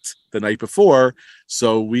night, the night before.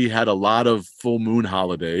 So we had a lot of full moon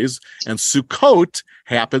holidays, and Sukkot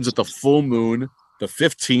happens at the full moon, the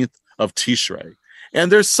 15th of Tishrei.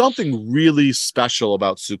 And there's something really special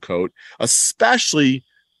about Sukkot, especially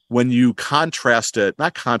when you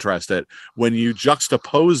when you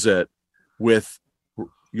juxtapose it with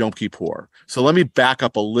Yom Kippur. So let me back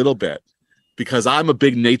up a little bit, because I'm a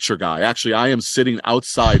big nature guy. Actually, I am sitting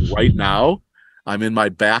outside right now. I'm in my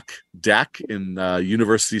back deck in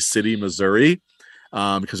University City, Missouri,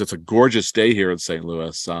 because it's a gorgeous day here in St.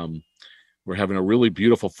 Louis. We're having a really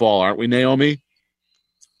beautiful fall, aren't we, Naomi?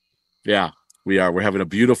 Yeah, we are. We're having a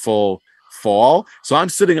beautiful fall. So I'm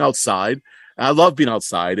sitting outside, I love being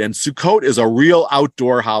outside, and Sukkot is a real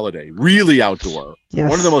outdoor holiday, really outdoor. Yes.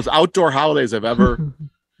 One of the most outdoor holidays I've ever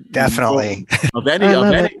Definitely. of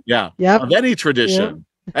any tradition,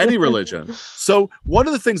 any religion. So one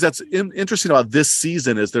of the things that's interesting about this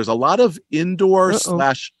season is there's a lot of indoor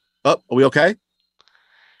slash. Oh, are we okay?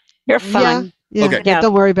 You're fine. Yeah. Okay.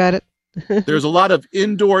 Don't worry about it. There's a lot of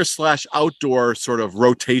indoor slash outdoor sort of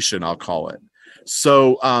rotation, I'll call it.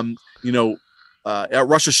 So, at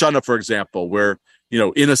Rosh Hashanah, for example, we're,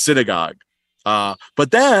 in a synagogue.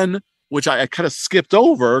 But then, which I kind of skipped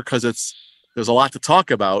over because there's a lot to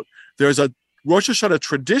talk about. There's a Rosh Hashanah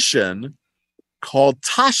tradition called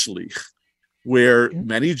Tashlich, where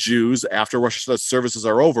many Jews, after Rosh Hashanah services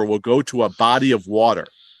are over, will go to a body of water,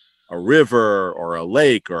 a river or a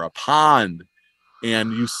lake or a pond.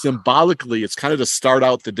 And you symbolically, it's kind of to start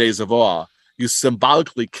out the days of awe, you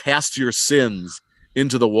symbolically cast your sins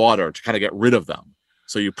into the water to kind of get rid of them.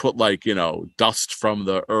 So you put dust from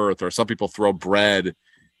the earth, or some people throw bread,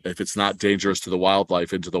 if it's not dangerous to the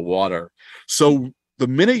wildlife, into the water. So the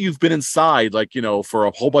minute you've been inside, for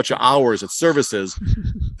a whole bunch of hours at services,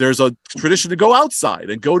 there's a tradition to go outside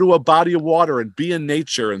and go to a body of water and be in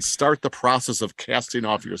nature and start the process of casting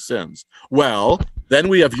off your sins. Well, then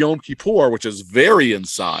we have Yom Kippur, which is very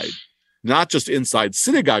inside, not just inside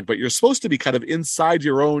synagogue, but you're supposed to be kind of inside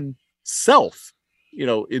your own self.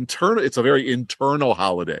 Internal. It's a very internal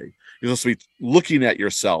holiday. You're supposed to be looking at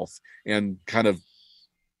yourself and kind of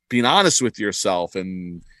being honest with yourself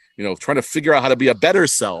and, trying to figure out how to be a better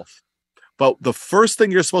self. But the first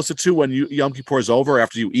thing you're supposed to do when Yom Kippur is over,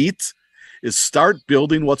 after you eat, is start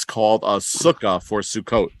building what's called a sukkah for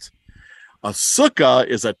Sukkot. A sukkah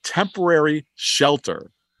is a temporary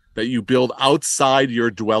shelter that you build outside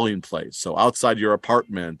your dwelling place. So outside your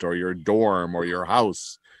apartment or your dorm or your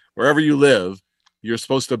house, wherever you live, you're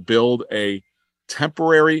supposed to build a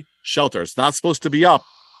temporary shelter. It's not supposed to be up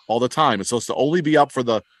all the time. It's supposed to only be up for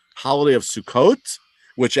the holiday of Sukkot,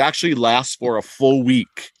 which actually lasts for a full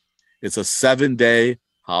week. It's a 7-day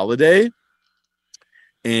holiday.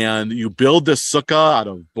 And you build this sukkah out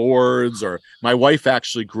of boards, or my wife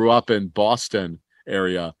actually grew up in Boston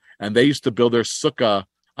area, and they used to build their sukkah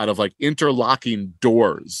out of interlocking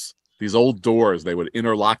doors. These old doors, they would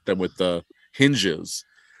interlock them with the hinges.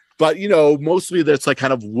 But, mostly that's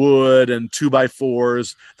kind of wood and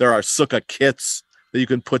 2x4s. There are sukkah kits that you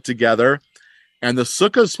can put together. And the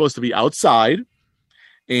sukkah is supposed to be outside,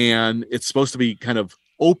 and it's supposed to be kind of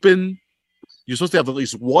open. You're supposed to have at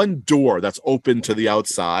least one door that's open to the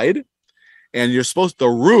outside. And the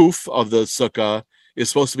roof of the sukkah is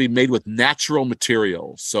supposed to be made with natural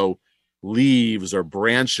materials. So leaves or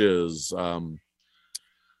branches.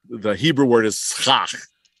 The Hebrew word is schach,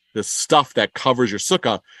 this stuff that covers your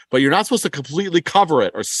sukkah, but you're not supposed to completely cover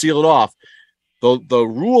it or seal it off. The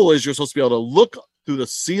rule is you're supposed to be able to look through the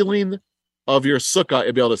ceiling of your sukkah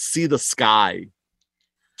and be able to see the sky,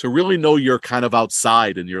 to really know you're kind of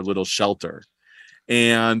outside in your little shelter.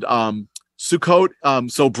 And Sukkot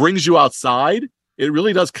so brings you outside. It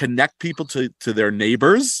really does connect people to their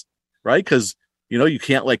neighbors, right? Because you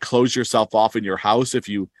can't close yourself off in your house if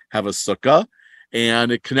you have a sukkah,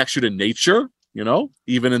 and it connects you to nature.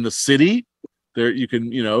 Even in the city, there you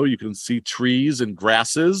can see trees and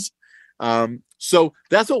grasses. So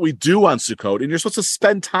that's what we do on Sukkot, and you're supposed to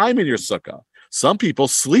spend time in your sukkah. Some people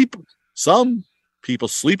sleep in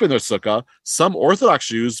their sukkah. Some Orthodox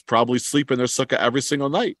Jews probably sleep in their sukkah every single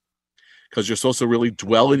night, because you're supposed to really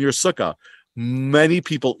dwell in your sukkah. Many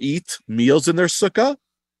people eat meals in their sukkah.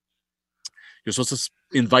 You're supposed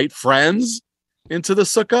to invite friends into the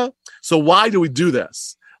sukkah. So why do we do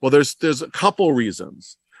this? Well, there's a couple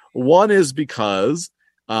reasons. One is because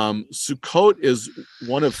Sukkot is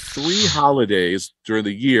one of 3 holidays during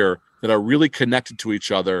the year that are really connected to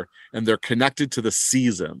each other, and they're connected to the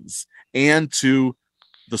seasons and to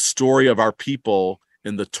the story of our people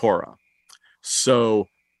in the Torah. So,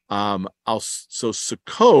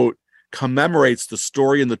 Sukkot commemorates the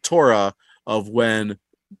story in the Torah of when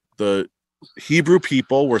the Hebrew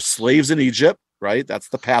people were slaves in Egypt, right? That's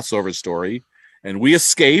the Passover story. And we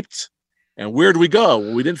escaped. And where did we go?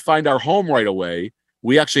 Well, we didn't find our home right away.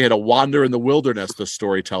 We actually had to wander in the wilderness, the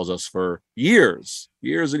story tells us, for years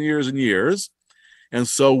and years and years. And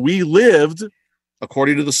so we lived,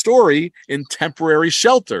 according to the story, in temporary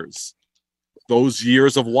shelters those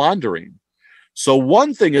years of wandering. So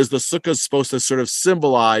one thing is the sukkah is supposed to sort of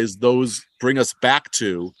symbolize bring us back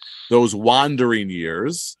to those wandering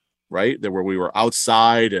years, right? That where we were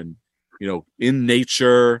outside and, in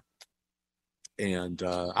nature and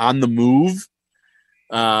on the move.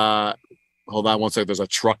 Hold on one second. There's a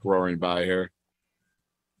truck roaring by here.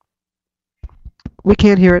 we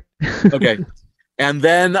can't hear it. Okay. And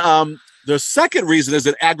then the second reason is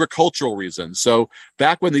an agricultural reason. So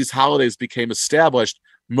back when these holidays became established,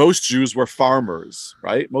 most Jews were farmers,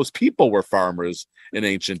 right? Most people were farmers in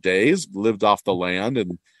ancient days, lived off the land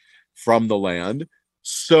and from the land.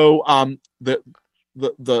 So the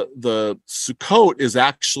Sukkot is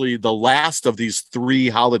actually the last of these three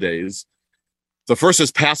holidays. The first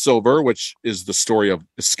is Passover, which is the story of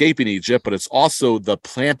escaping Egypt, but it's also the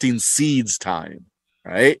planting seeds time,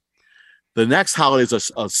 right? The next holiday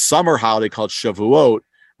is a summer holiday called Shavuot,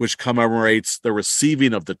 which commemorates the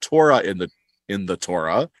receiving of the Torah in the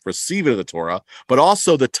Torah, receiving of the Torah, but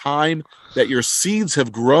also the time that your seeds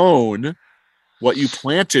have grown. What you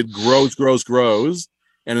planted grows.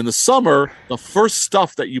 And in the summer, the first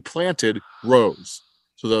stuff that you planted grows.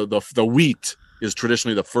 So the wheat is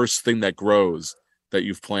traditionally the first thing that grows that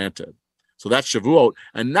you've planted. So that's Shavuot.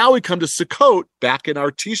 And now we come to Sukkot back in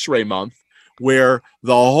our Tishrei month, where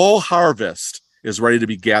the whole harvest is ready to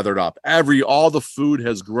be gathered up. All the food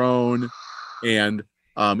has grown, and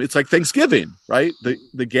it's like Thanksgiving, right?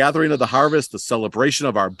 The gathering of the harvest, the celebration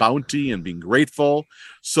of our bounty and being grateful.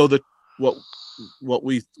 So what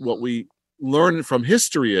we learn from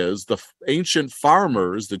history is the ancient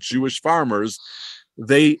farmers, the Jewish farmers,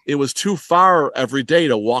 it was too far every day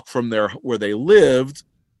to walk from where they lived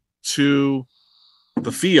to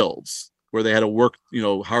the fields where they had to work,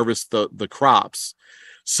 harvest the crops.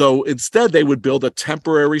 So instead they would build a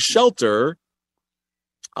temporary shelter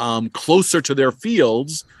closer to their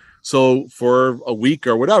fields. So for a week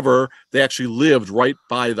or whatever, they actually lived right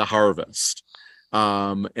by the harvest.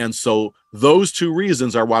 And so those two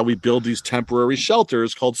reasons are why we build these temporary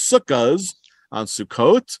shelters called sukkahs on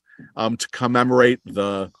Sukkot, to commemorate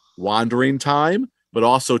the wandering time, but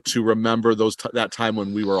also to remember that time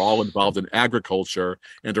when we were all involved in agriculture,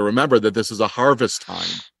 and to remember that this is a harvest time.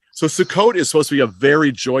 So Sukkot is supposed to be a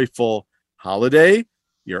very joyful holiday.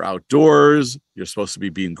 You're outdoors. You're supposed to be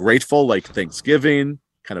being grateful, like Thanksgiving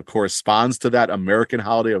kind of corresponds to that American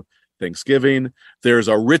holiday of Thanksgiving. There's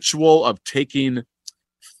a ritual of taking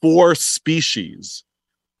 4 species,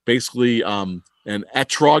 basically an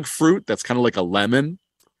etrog fruit that's kind of like a lemon,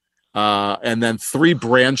 and then 3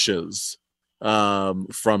 branches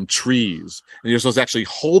from trees. And you're supposed to actually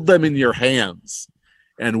hold them in your hands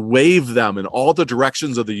and wave them in all the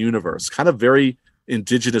directions of the universe. Kind of very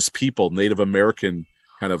indigenous people, Native American,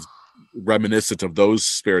 kind of reminiscent of those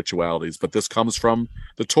spiritualities. But this comes from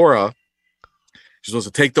the Torah. You're supposed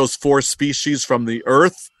to take those 4 species from the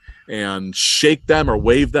earth and shake them or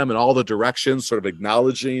wave them in all the directions, sort of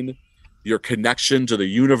acknowledging your connection to the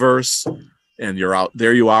universe. And you're out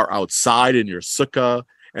there, you are outside in your sukkah.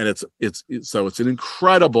 And it's an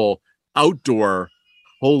incredible outdoor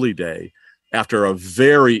holy day after a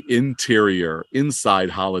very inside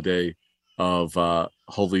holiday of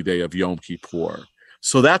holy day of Yom Kippur.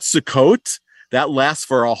 So that's Sukkot. That lasts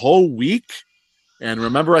for a whole week. And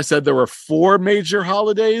remember, I said there were 4 major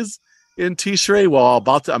holidays in Tishrei. Well,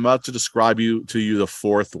 I'm about to describe to you the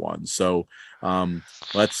 4th one. So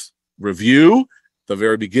let's review the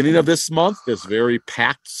very beginning of this month, this very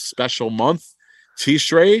packed special month.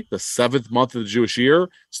 Tishrei, the 7th month of the Jewish year,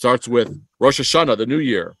 starts with Rosh Hashanah, the New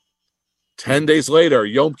Year. 10 days later,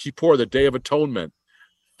 Yom Kippur, the Day of Atonement.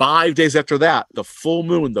 5 days after that, the full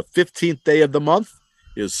moon, the 15th day of the month,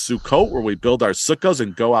 is Sukkot, where we build our sukkahs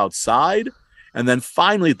and go outside. And then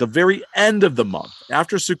finally, at the very end of the month,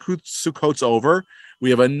 after Sukkot's over, we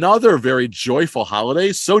have another very joyful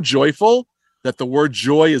holiday, so joyful that the word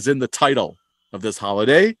joy is in the title of this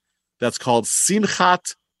holiday. That's called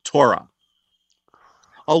Simchat Torah.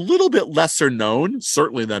 A little bit lesser known,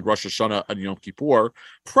 certainly than Rosh Hashanah and Yom Kippur,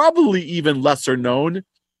 probably even lesser known,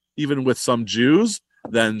 even with some Jews,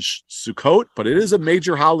 than Sukkot, but it is a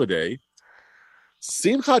major holiday.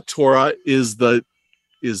 Simchat Torah is the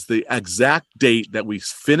exact date that we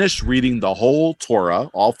finish reading the whole Torah,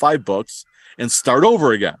 all 5 books, and start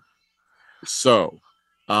over again. So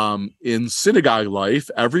in synagogue life,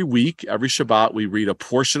 every week, every Shabbat, we read a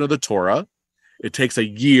portion of the Torah. It takes a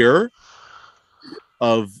year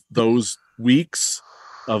of those weeks,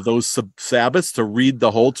 of those Sabbaths, to read the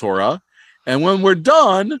whole Torah. And when we're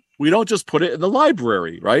done, we don't just put it in the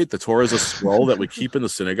library, right? The Torah is a scroll that we keep in the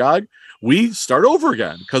synagogue. We start over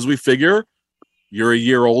again because we figure you're a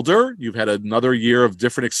year older. You've had another year of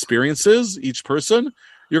different experiences, each person.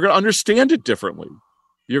 You're going to understand it differently.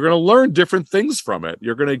 You're going to learn different things from it.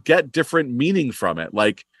 You're going to get different meaning from it.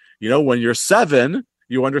 Like, when you're 7,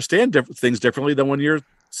 you understand things differently than when you're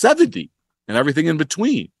 70 and everything in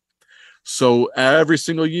between. So every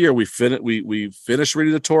single year we finish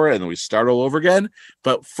reading the Torah and then we start all over again.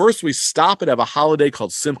 But first we stop and have a holiday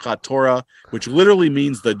called Simchat Torah, which literally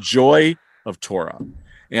means the joy of Torah.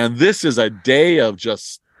 And this is a day of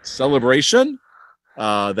just celebration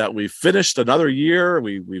that we've finished another year.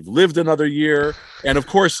 We've lived another year. And of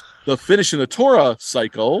course, the finishing the Torah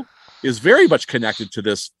cycle is very much connected to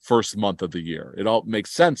this first month of the year. It all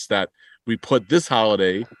makes sense that we put this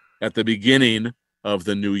holiday at the beginning of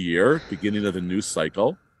the new year, beginning of the new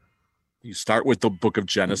cycle. You start with the book of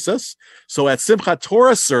Genesis. So at Simchat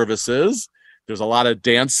Torah services, there's a lot of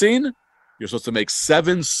dancing. You're supposed to make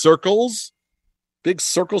 7 circles, big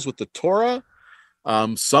circles with the Torah.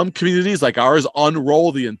 Some communities like ours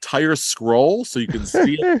unroll the entire scroll so you can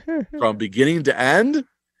see it from beginning to end.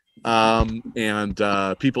 And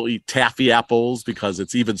people eat taffy apples because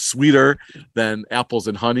it's even sweeter than apples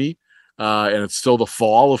and honey. And it's still the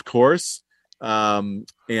fall, of course. And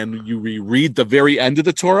we read the very end of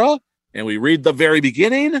the Torah, and we read the very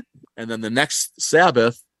beginning, and then the next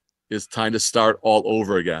Sabbath is time to start all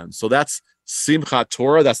over again. So that's Simchat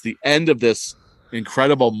Torah. That's the end of this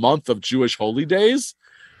incredible month of Jewish holy days.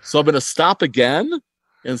 So I'm going to stop again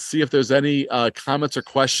and see if there's any comments or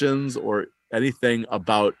questions or anything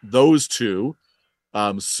about those two,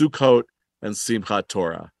 Sukkot and Simchat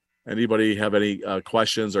Torah. Anybody have any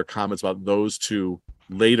questions or comments about those two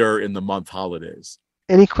later in the month holidays?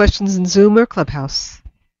 Any questions in Zoom or Clubhouse?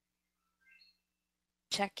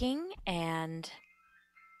 Checking, and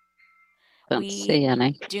Don't see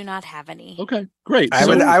any. do not have any. Okay, great.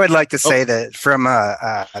 I would like to say that from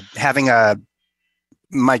having I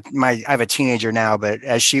have a teenager now, but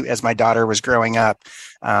as my daughter was growing up,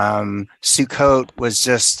 Sukkot was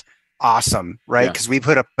just awesome, right? Because we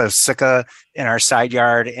put up a sukkah in our side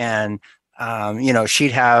yard, and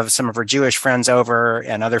she'd have some of her Jewish friends over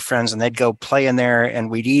and other friends, and they'd go play in there, and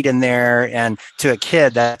we'd eat in there. And to a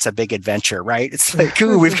kid, that's a big adventure, right? It's like,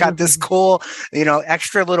 ooh, we've got this cool,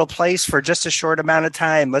 extra little place for just a short amount of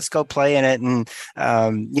time. Let's go play in it and,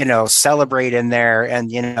 celebrate in there.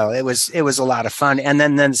 And, it was a lot of fun. And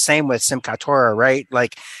then same with Simchat Torah, right?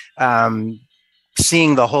 Like,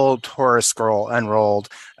 seeing the whole Torah scroll unrolled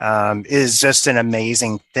is just an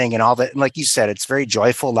amazing thing. And all that, like you said, it's very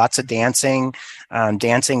joyful, lots of dancing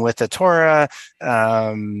with the Torah.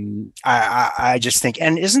 I just think,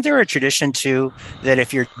 and isn't there a tradition too, that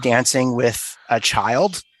if you're dancing with a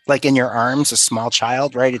child, like in your arms, a small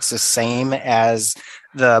child, right? It's the same as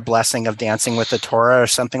the blessing of dancing with the Torah or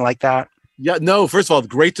something like that? Yeah, no, first of all,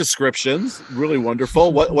 great descriptions. Really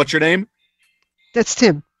wonderful. What's your name? That's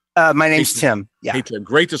Tim. My name's Tim. Yeah. Hey, Tim.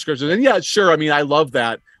 Great description. And yeah, sure. I mean, I love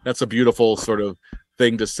that. That's a beautiful sort of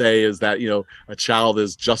thing to say, is that, a child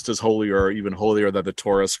is just as holy or even holier than the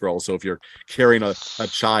Torah scroll. So if you're carrying a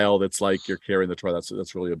child, it's like you're carrying the Torah.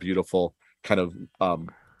 That's really a beautiful kind of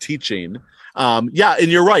teaching. Yeah.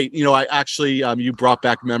 And you're right. I actually, you brought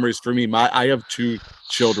back memories for me. I have 2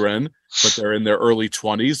 children, but they're in their early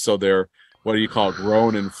 20s. So they're, what do you call it,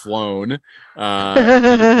 grown and flown.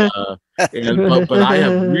 But I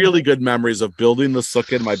have really good memories of building the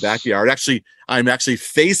sukkah in my backyard. Actually, I'm actually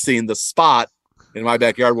facing the spot in my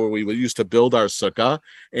backyard where we used to build our sukkah.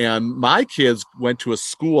 And my kids went to a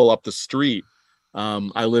school up the street.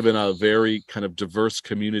 I live in a very kind of diverse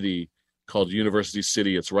community called University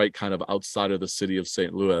City. It's right kind of outside of the city of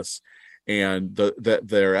St. Louis. And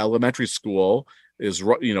their elementary school is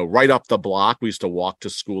right up the block. We used to walk to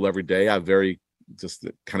school every day. It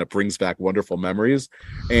kind of brings back wonderful memories.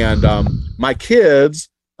 And my kids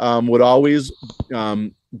would always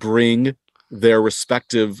bring their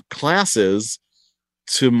respective classes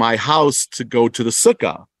to my house to go to the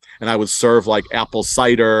sukkah. And I would serve like apple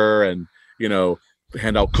cider and,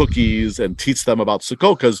 hand out cookies and teach them about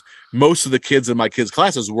Sukkot, because most of the kids in my kids'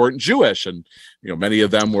 classes weren't Jewish. And, many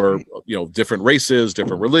of them were, different races,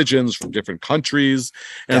 different religions from different countries.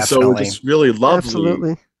 And Definitely. So it's really lovely.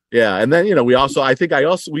 Absolutely. Yeah. And then, we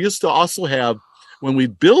used to also have, when we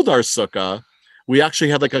build our sukkah, we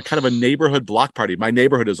actually had like a kind of a neighborhood block party. My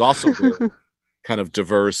neighborhood is also very kind of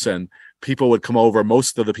diverse, and people would come over.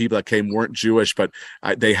 Most of the people that came weren't Jewish, but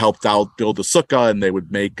they helped out build the sukkah, and they would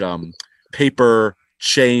make paper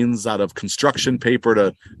chains out of construction paper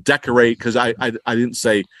to decorate, because I didn't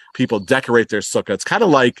say people decorate their sukkah. It's kind of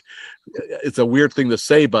like, it's a weird thing to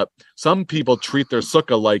say, but some people treat their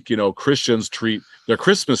sukkah like Christians treat their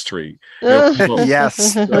Christmas tree.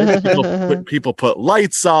 Yes. Right? People put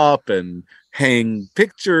lights up and hang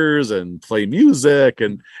pictures and play music,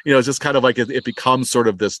 and it's just kind of like it becomes sort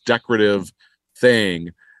of this decorative thing.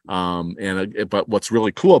 But what's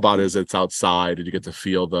really cool about it is it's outside, and you get to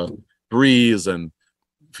feel the breeze and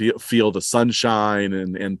feel the sunshine,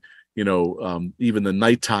 and even the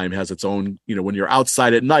nighttime has its own, when you're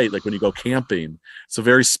outside at night, like when you go camping, it's a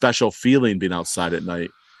very special feeling being outside at night.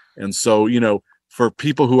 And so, for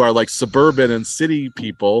people who are like suburban and city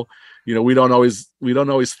people, we don't always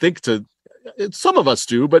think to, some of us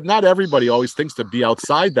do, but not everybody always thinks to be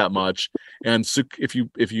outside that much. And so if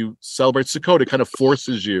you celebrate Sukkot, it kind of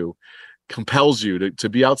compels you to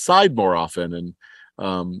be outside more often.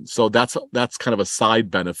 And so that's kind of a side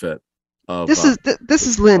benefit. This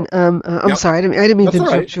is Lynn. I'm sorry, I didn't mean to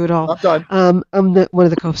interrupt you at all. I'm done. I'm one of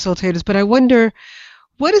the co-facilitators, but I wonder,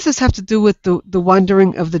 what does this have to do with the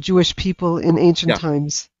wandering of the Jewish people in ancient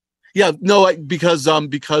times? Yeah, no, because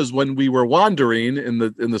when we were wandering in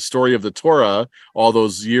the story of the Torah, all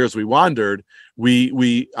those years we wandered,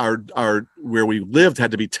 we our where we lived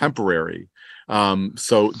had to be temporary.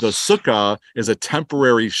 So the sukkah is a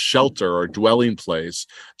temporary shelter or dwelling place,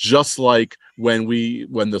 just like when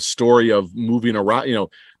the story of moving around,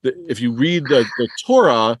 if you read the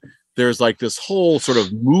Torah, there's like this whole sort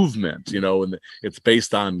of movement, and it's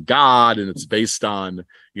based on God, and it's based on,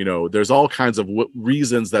 there's all kinds of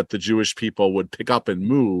reasons that the Jewish people would pick up and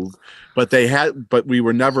move, but we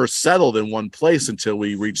were never settled in one place until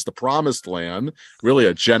we reached the promised land, really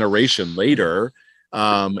a generation later.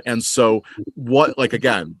 And so the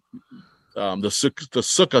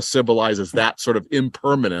sukkah symbolizes that sort of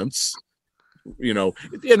impermanence,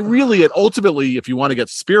 and really it ultimately, if you want to get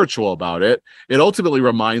spiritual about it, it ultimately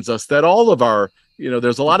reminds us that all of our,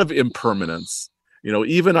 there's a lot of impermanence,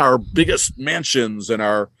 even our biggest mansions and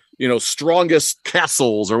our, strongest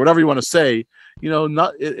castles or whatever you want to say,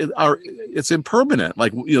 it's impermanent.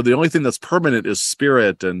 Like, the only thing that's permanent is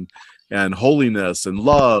spirit and holiness and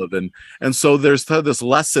love. And so there's this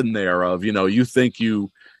lesson there of, you think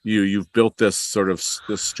you've built this sort of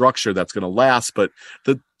this structure that's going to last, but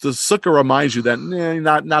the sukkah reminds you that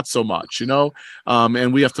not so much,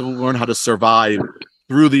 and we have to learn how to survive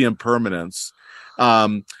through the impermanence.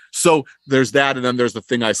 So there's that. And then there's the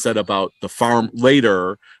thing I said about the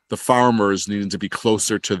farmers needing to be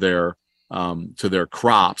closer to their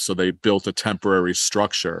crops. So they built a temporary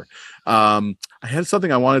structure. I had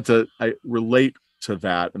something I wanted to relate to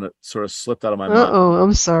that, and it sort of slipped out of my mind. Oh,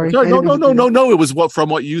 I'm sorry. No. It was from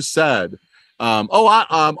what you said.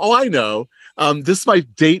 I know. This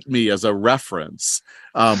might date me as a reference,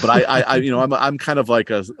 but I'm kind of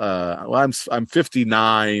like I'm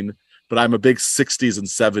 59, but I'm a big 60s and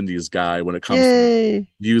 70s guy when it comes to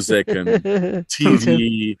music and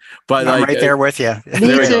TV. But I'm right there with you.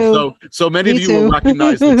 There you go. So many of you will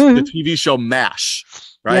recognize the TV show MASH,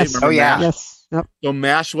 right? Yes. Oh yeah. MASH? Yes. Yep. So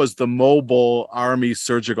MASH was the Mobile Army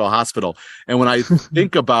Surgical Hospital, and when I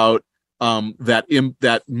think about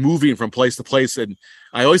that moving from place to place, and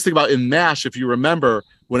I always think about in MASH, if you remember,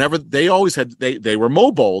 whenever they always had they were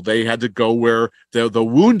mobile, they had to go where the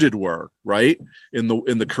wounded were, right, in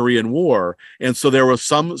the Korean War, and so there was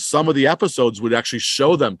some of the episodes would actually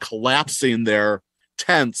show them collapsing their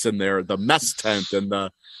tents and the mess tent and the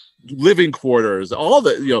living quarters, all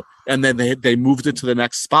the and then they moved it to the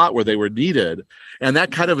next spot where they were needed, and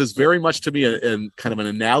that kind of is very much to me and kind of an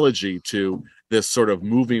analogy to this sort of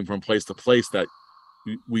moving from place to place that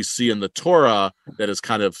we see in the Torah, that is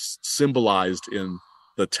kind of symbolized in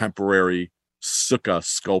the temporary sukkah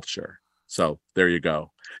sculpture. So there you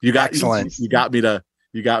go. You got excellent. You got me to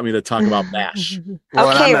talk about MASH.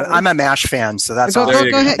 Well, Okay. I'm a MASH fan, so that's Go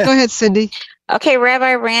awesome. ahead, Cindy. Okay,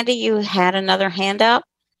 Rabbi Randy, you had another hand up.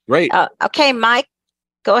 Great. Okay, Mike,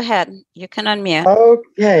 go ahead. You can unmute.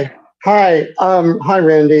 Okay. Hi. Hi,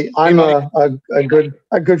 Randy. I'm a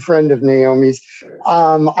good friend of Naomi's.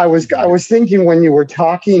 I was thinking when you were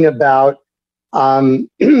talking about blowing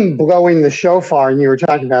the shofar, and you were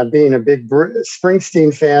talking about being a big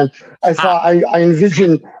Springsteen fan, I thought I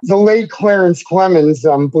envisioned the late Clarence Clemens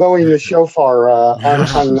blowing the shofar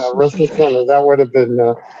on Rosh Hashanah. That would have been.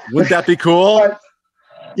 Wouldn't that be cool?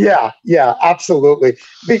 Yeah, absolutely.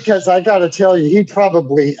 Because I got to tell you,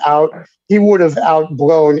 he would have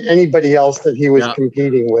outblown anybody else that he was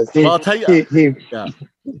competing with. Well, I'll tell you.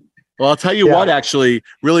 Well, I'll tell you what. Actually,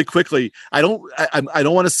 really quickly, I don't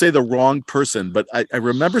want to say the wrong person, but I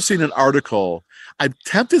remember seeing an article. I'm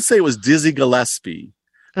tempted to say it was Dizzy Gillespie,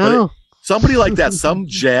 but somebody like that, some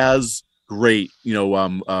jazz great,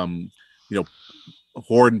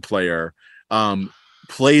 horn player.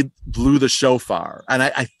 Blew the shofar, and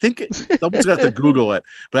I think someone's got to Google it,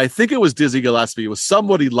 but I think it was Dizzy Gillespie. It was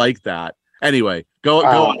somebody like that. Anyway, go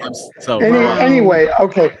on. So anyway,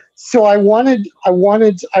 okay. So I don't,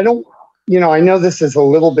 I know this is a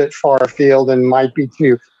little bit far afield and might be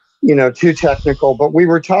too technical, but we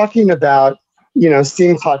were talking about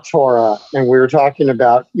Simchat Torah, and we were talking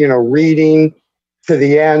about reading to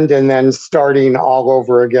the end and then starting all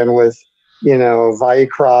over again with,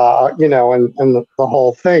 Vaikra, and the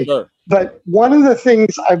whole thing. Sure. But one of the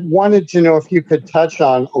things I wanted to know if you could touch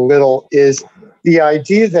on a little is the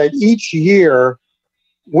idea that each year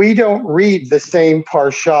we don't read the same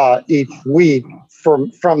parsha each week from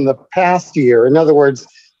the past year. In other words,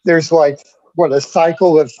 there's a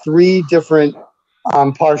cycle of 3 different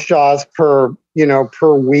parshas per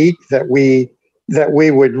week that we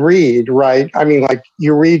would read, right? I mean,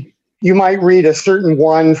 you might read a certain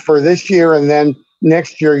one for this year, and then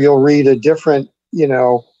next year you'll read a different,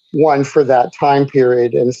 one for that time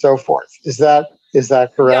period and so forth. Is that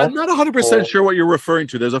correct? Yeah, I'm not 100% sure what you're referring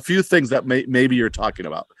to. There's a few things that maybe you're talking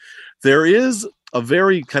about. There is a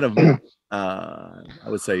very kind of, I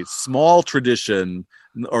would say, small tradition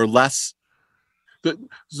or less.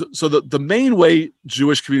 So the main way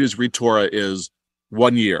Jewish communities read Torah is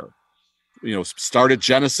 1 year. Start at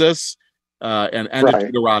Genesis and end at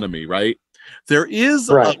Deuteronomy, right? There is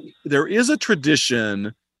a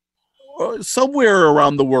tradition somewhere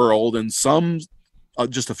around the world, and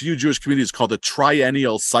just a few Jewish communities, called the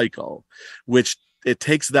triennial cycle, which it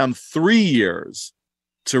takes them 3 years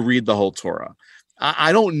to read the whole Torah.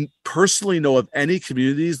 I don't personally know of any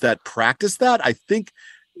communities that practice that. I think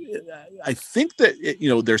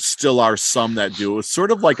that there still are some that do. It's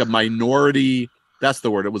sort of like a minority. That's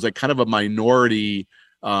the word. It was like kind of a minority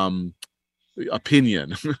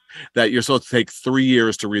opinion that you're supposed to take 3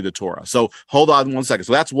 years to read the Torah. So hold on one second.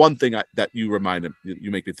 So that's one thing that you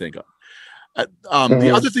make me think of.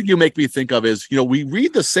 The other thing you make me think of is, we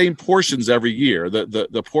read the same portions every year.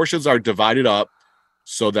 The portions are divided up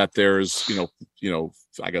so that there's,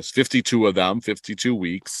 I guess 52 of them, 52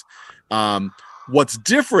 weeks. What's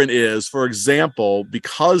different is, for example,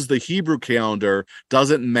 because the Hebrew calendar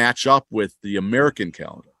doesn't match up with the American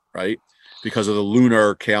calendar, right? Because of the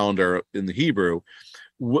lunar calendar in the Hebrew,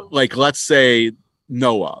 let's say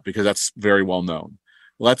Noah, because that's very well known.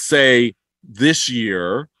 Let's say this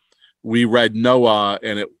year we read Noah,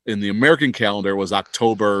 and it in the American calendar was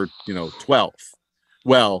October 12th.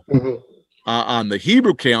 Well, on the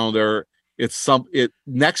Hebrew calendar,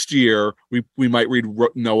 next year we might read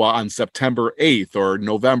Noah on September 8th or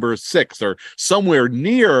November 6th or somewhere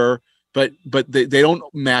near, but they don't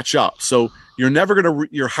match up. So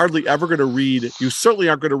you're hardly ever going to read. You certainly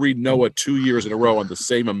aren't going to read Noah 2 years in a row on the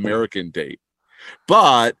same American date.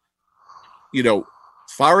 But as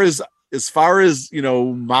far as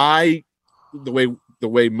the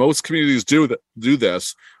way most communities do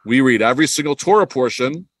this, we read every single Torah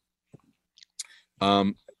portion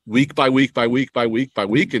week by week by week by week by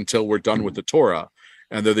week until we're done with the Torah,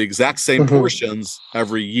 and they're the exact same portions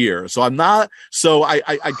every year. So I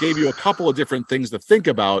gave you a couple of different things to think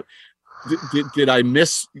about. Did I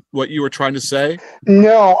miss what you were trying to say?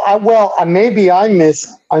 No, maybe I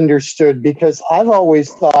misunderstood, because I've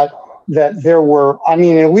always thought that there were, at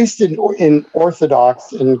least in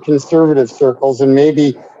Orthodox and conservative circles, and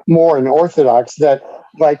maybe more in Orthodox, that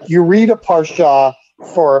you read a parsha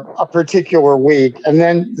for a particular week, and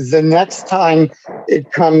then the next time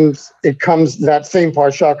it comes that same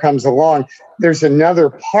parsha comes along, there's another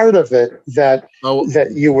part of it that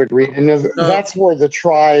you would read, and that's where the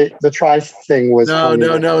try thing was.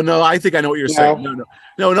 No. I think I know what you're saying.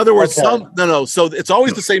 No. In other words, So it's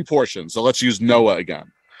always the same portion. So let's use Noah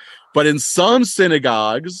again. But in some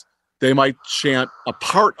synagogues, they might chant a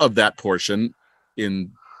part of that portion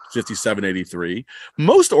in 5783.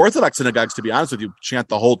 Most Orthodox synagogues, to be honest with you, chant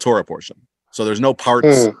the whole Torah portion. So there's no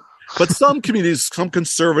parts. But some communities, some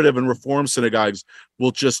conservative and Reform synagogues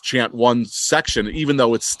will just chant one section, even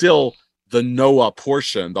though it's still the Noah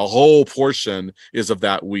portion. The whole portion is of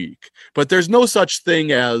that week. But there's no such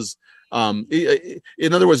thing as,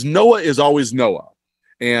 in other words, Noah is always Noah.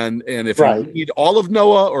 And if you read all of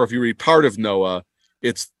Noah, or if you read part of Noah,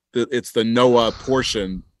 it's the Noah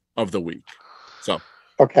portion of the week. So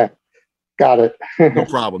okay, got it. No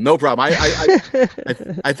problem.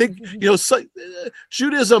 I think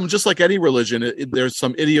Judaism, just like any religion, there's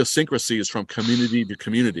some idiosyncrasies from community to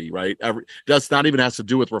community, right? That's not even has to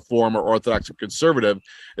do with Reform or Orthodox or conservative.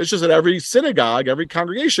 It's just that every synagogue, every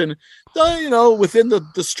congregation, within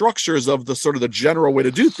the structures of the sort of the general way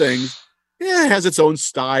to do things, it has its own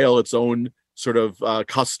style, its own sort of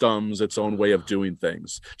customs, its own way of doing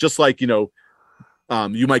things. Just like, you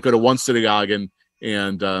might go to one synagogue and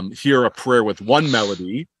hear a prayer with one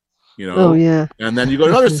melody, and then you go to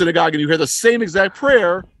another synagogue and you hear the same exact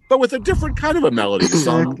prayer, but with a different kind of a melody.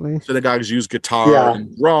 Some synagogues use guitar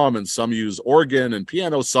and drum, and some use organ and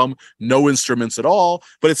piano, some no instruments at all,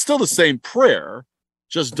 but it's still the same prayer,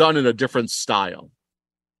 just done in a different style.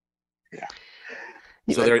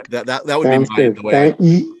 So there, that would Sounds be good. the way I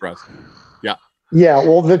express. Yeah. Yeah,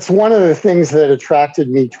 well, that's one of the things that attracted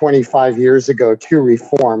me 25 years ago to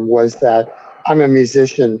Reform was that I'm a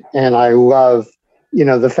musician and I love,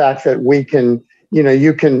 the fact that we can,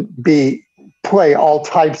 you can play all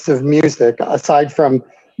types of music aside from,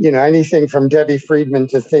 anything from Debbie Friedman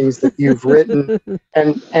to things that you've written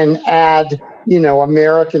and add,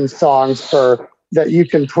 American songs that you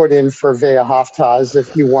can put in for Wehrhaftas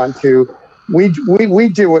if you want to. We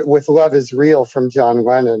do it with Love Is Real from John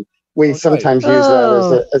Lennon. We sometimes use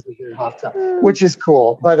that as a Wehrhafta, which is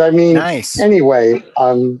cool. But I mean, Nice. Anyway,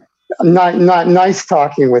 not nice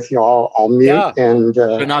talking with you all. I'll mute and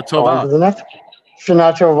Shana go on to Tova. the next.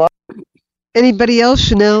 Shana Tova. Anybody else,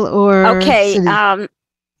 Chanel or Okay. Cindy?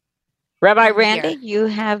 Rabbi I'm Randy, here. you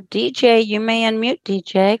have DJ. You may unmute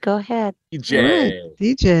DJ. Go ahead. DJ.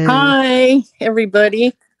 DJ. Hi,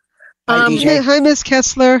 everybody. Hi, DJ. Hi, Miss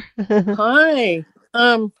Kessler. Hi.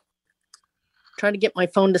 Trying to get my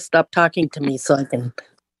phone to stop talking to me so I can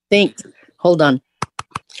think. Hold on.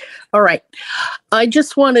 All right. I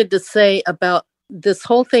just wanted to say about this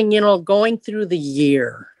whole thing, going through the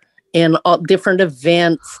year and all different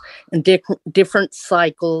events and different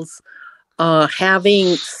cycles,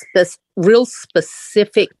 having real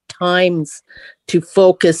specific times to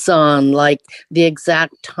focus on, like the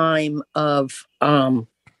exact time of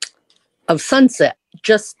sunset.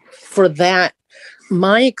 Just for that,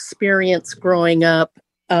 my experience growing up,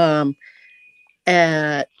 I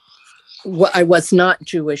was not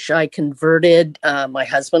Jewish. I converted. My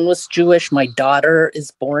husband was Jewish. My daughter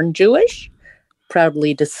is born Jewish.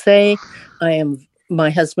 Proudly to say, my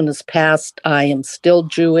husband has passed. I am still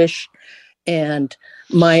Jewish. And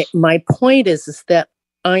my point is that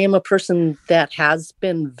I am a person that has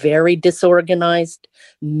been very disorganized,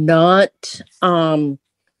 not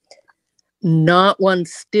one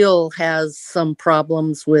still has some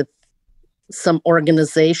problems with some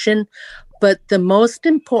organization. But the most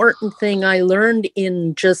important thing I learned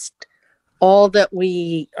in just all that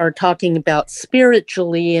we are talking about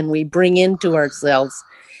spiritually and we bring into ourselves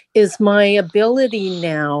is my ability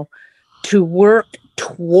now to work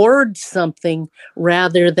towards something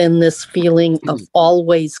rather than this feeling of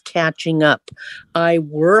always catching up. I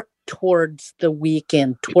work towards the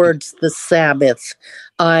weekend, towards the Sabbath.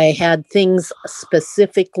 I had things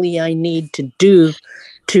specifically I need to do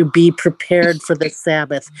to be prepared for the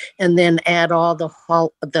Sabbath, and then add all the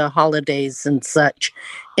holidays and such.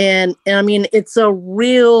 And I mean, it's a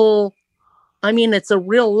real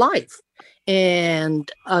life, and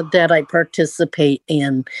that I participate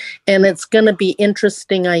in. And it's going to be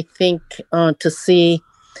interesting, I think, to see,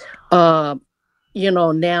 now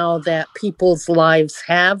that people's lives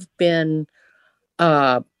have been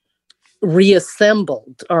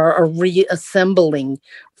reassembled or reassembling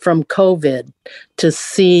from COVID, to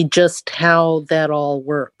see just how that all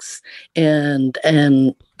works. And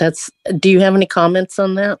that's, do you have any comments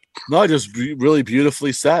on that? No, just really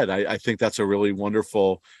beautifully said. I think that's a really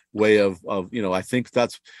wonderful way of I think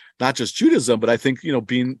that's not just Judaism, but I think,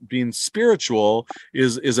 being spiritual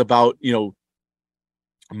is about,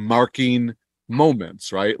 marking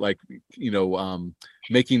moments, right? Like,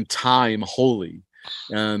 making time holy.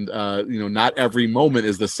 And not every moment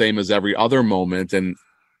is the same as every other moment. And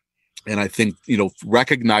I think,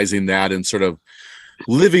 recognizing that and sort of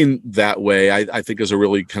living that way, I think is a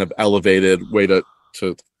really kind of elevated way to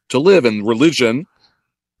live. And religion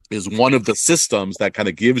is one of the systems that kind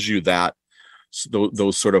of gives you that,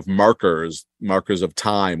 those sort of markers of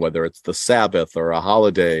time, whether it's the Sabbath or a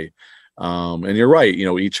holiday. And you're right,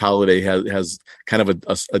 each holiday has kind of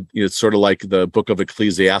it's sort of like the book of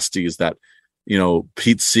Ecclesiastes that,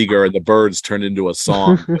 Pete Seeger and the Birds turned into a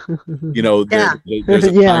song. There's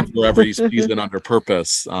a time for every season under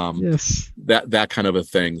purpose. Yes. That kind of a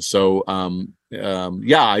thing. So I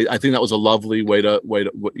think that was a lovely way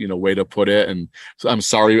to put it. And so I'm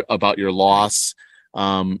sorry about your loss.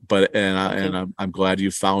 But I'm glad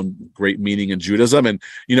you found great meaning in Judaism. And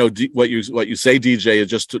what you say, DJ, is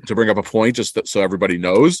just to bring up a point, just so everybody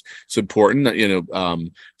knows, it's important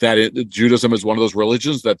that Judaism is one of those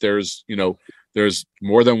religions that there's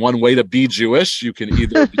more than one way to be Jewish. You can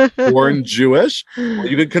either be born Jewish or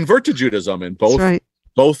you can convert to Judaism, and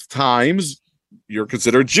both times you're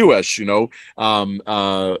considered Jewish.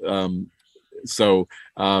 So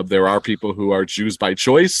there are people who are Jews by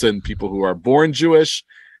choice and people who are born Jewish,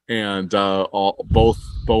 and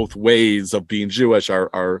both ways of being Jewish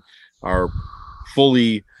are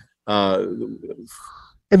fully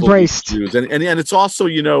embraced. Fully Jews. And it's also,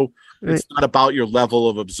 it's not about your level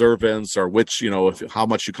of observance or which, how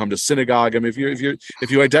much you come to synagogue. I mean,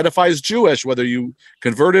 if you identify as Jewish, whether you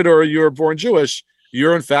converted or you're born Jewish,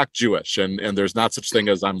 you're in fact Jewish, and there's not such thing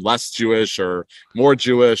as I'm less Jewish or more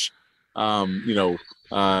Jewish.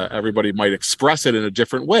 Everybody might express it in a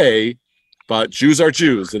different way, but Jews are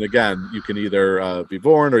Jews, and again, you can either be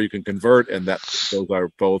born or you can convert, and those are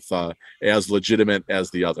both as legitimate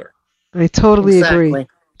as the other. I totally agree.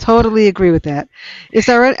 Totally agree with that.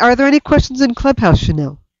 Are there any questions in Clubhouse,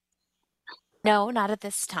 Chanel? No, not at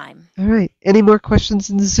this time. All right. Any more questions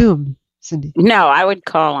in Zoom, Cindy? No, I would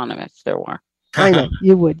call on them if there were. I know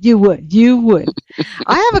you would.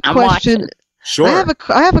 I have a question. Sure. I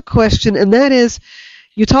have a question, and that is,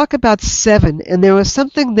 you talk about 7, and there was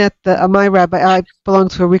something that my rabbi, I belong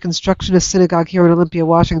to a Reconstructionist synagogue here in Olympia,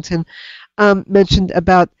 Washington, mentioned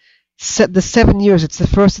about the 7 years. It's the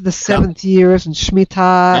first of the 7th years, and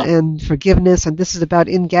Shemitah and forgiveness, and this is about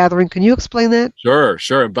ingathering. Can you explain that? Sure.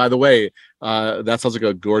 And by the way, that sounds like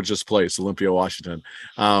a gorgeous place, Olympia, Washington.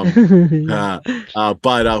 But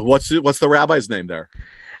what's the rabbi's name there?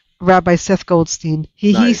 Rabbi Seth Goldstein.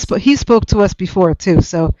 He spoke to us before too,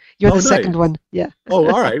 so you're the second one. Yeah. Oh,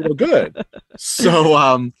 all right. Well, good.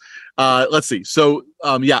 So let's see. So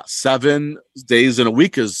 7 days in a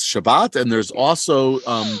week is Shabbat, and there's also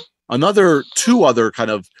two other kind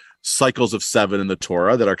of cycles of 7 in the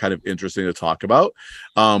Torah that are kind of interesting to talk about.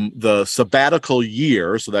 The sabbatical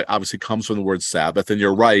year, so that obviously comes from the word Sabbath, and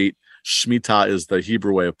you're right, Shemitah is the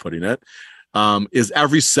Hebrew way of putting it, is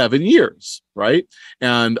every 7 years, right?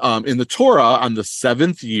 And in the Torah, on the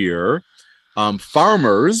 7th year,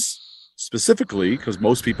 farmers specifically, because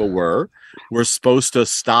most people were supposed to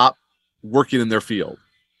stop working in their field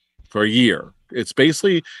for a year. It's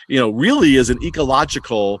basically, really is an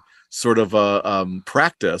ecological sort of a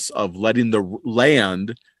practice of letting the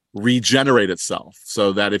land regenerate itself,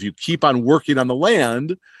 so that if you keep on working on the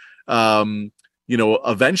land,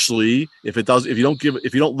 eventually, if you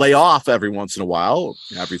don't lay off every once in a while,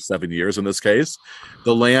 every 7 years in this case,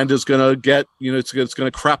 the land is going to get, it's going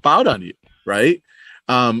to crap out on you, right?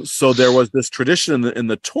 So there was this tradition in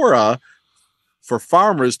the Torah for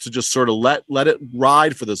farmers to just sort of let it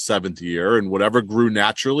ride for the 7th year, and whatever grew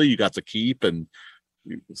naturally, you got to keep and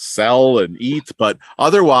sell and eat, but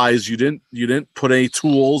otherwise you didn't put any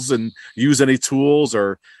tools and use any tools,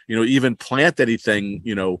 or even plant anything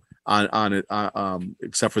on it,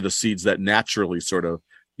 except for the seeds that naturally sort of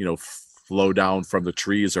flow down from the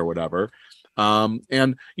trees or whatever.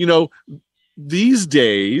 And these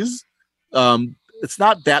days it's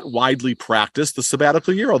not that widely practiced, the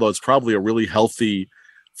sabbatical year, although it's probably a really healthy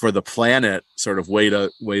for the planet sort of way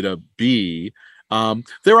to be.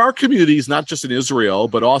 There are communities, not just in Israel,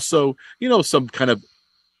 but also, some kind of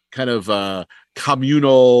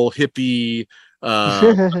communal hippie,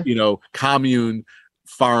 commune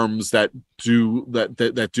farms that do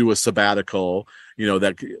a sabbatical,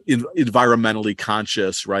 that environmentally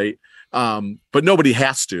conscious, right? But nobody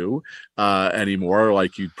has to anymore,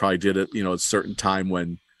 like you probably did at a certain time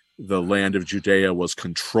when the land of Judea was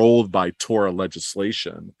controlled by Torah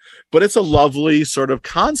legislation. But it's a lovely sort of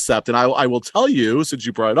concept. And I will tell you, since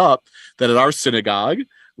you brought it up, that at our synagogue,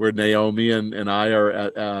 where Naomi and I are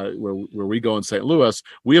at, where we go in St. Louis,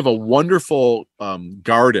 we have a wonderful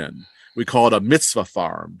garden. We call it a mitzvah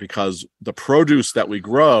farm, because the produce that we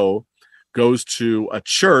grow goes to a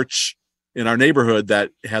church in our neighborhood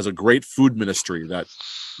that has a great food ministry that,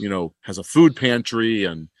 has a food pantry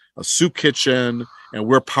and a soup kitchen, and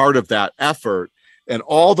we're part of that effort. And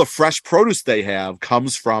all the fresh produce they have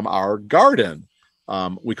comes from our garden.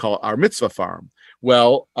 We call it our mitzvah farm.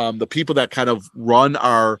 Well, the people that kind of run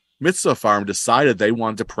our mitzvah farm decided they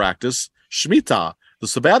wanted to practice Shemitah, the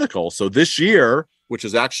sabbatical. So this year, which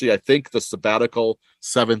is actually, I think, the sabbatical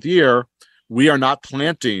 7th year, we are not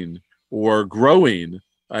planting or growing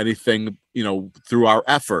anything, through our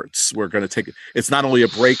efforts. We're going to it's not only a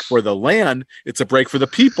break for the land, it's a break for the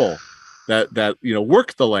people that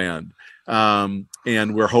work the land.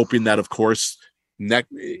 And we're hoping that, of course,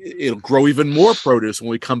 it'll grow even more produce when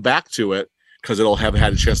we come back to it, because it'll have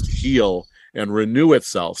had a chance to heal and renew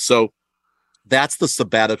itself. So that's the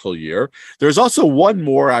sabbatical year. There's also one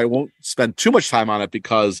more. I won't spend too much time on it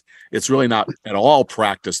because it's really not at all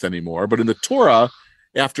practiced anymore. But in the Torah,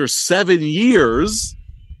 after 7 years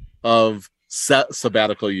of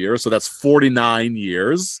sabbatical year, so that's 49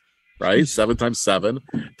 years, right? 7 times 7.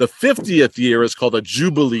 The 50th year is called a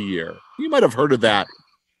Jubilee year. You might have heard of that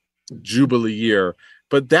Jubilee year,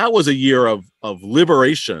 but that was a year of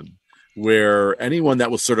liberation, where anyone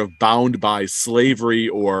that was sort of bound by slavery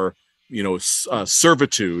or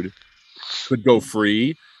servitude could go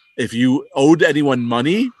free. If you owed anyone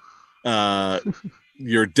money,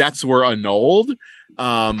 your debts were annulled.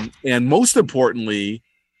 And most importantly,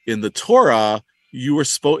 in the Torah,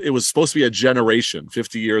 it was supposed to be a generation.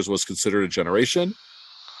 50 years was considered a generation.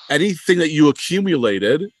 Anything that you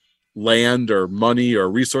accumulated, land or money or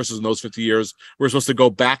resources in those 50 years, were supposed to go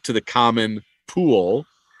back to the common pool.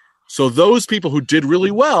 So those people who did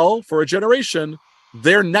really well for a generation,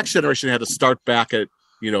 their next generation had to start back at,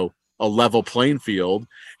 a level playing field.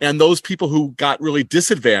 And those people who got really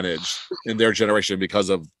disadvantaged in their generation because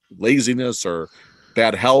of laziness or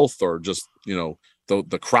bad health or just,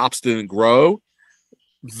 the crops didn't grow,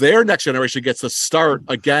 their next generation gets to start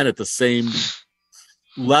again at the same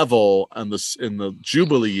level in the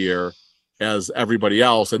Jubilee year as everybody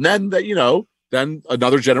else. And then then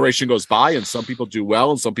another generation goes by and some people do well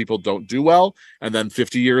and some people don't do well. And then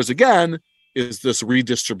 50 years again is this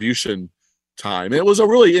redistribution time. It was a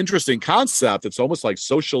really interesting concept. It's almost like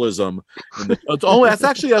socialism.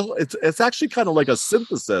 It's actually kind of like a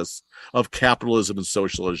synthesis of capitalism and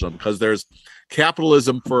socialism, because there's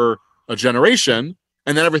capitalism for a generation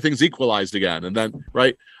and then everything's equalized again. And then,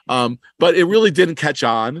 right. But it really didn't catch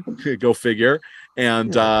on, go figure.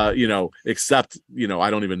 And, except, I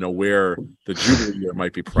don't even know where the Jubilee year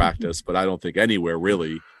might be practiced, but I don't think anywhere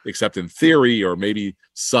really, except in theory, or maybe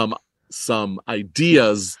some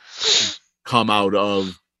ideas come out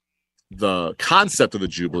of the concept of the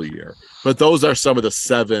Jubilee year. But those are some of the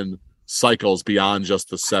 7 cycles beyond just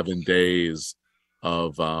the 7 days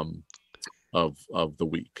of the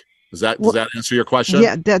week. Does that answer your question?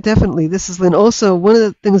 Yeah, definitely. This is Lynn. Also, one of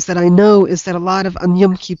the things that I know is that a lot of on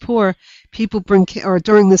Yom Kippur, people bring, or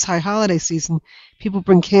during this high holiday season, people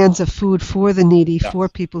bring cans of food for the needy, for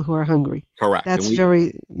people who are hungry. Correct. That's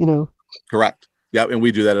very, Correct. Yeah, and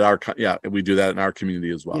we do that in our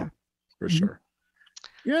community as well. Yeah. For sure.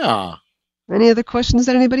 Yeah. Any other questions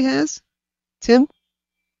that anybody has? Tim?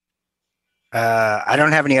 I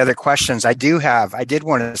don't have any other questions. I did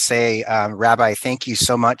want to say, Rabbi, thank you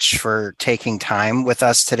so much for taking time with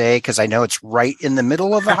us today, because I know it's right in the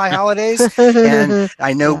middle of the high holidays. And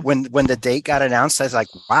I know when the date got announced, I was like,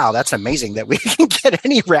 wow, that's amazing that we can get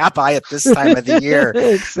any rabbi at this time of the year.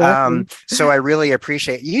 Exactly. So I really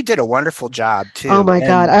appreciate it. You did a wonderful job too. Oh my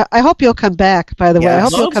God. I hope you'll come back, by the way. I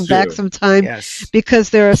hope you'll come back sometime, because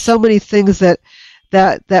there are so many things that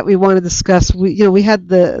we want to discuss. We had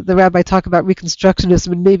the rabbi talk about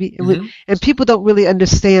Reconstructionism, and and people don't really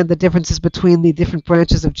understand the differences between the different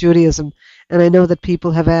branches of Judaism. And I know that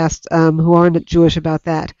people have asked who aren't Jewish about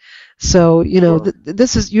that. So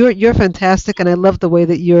this is you're fantastic, and I love the way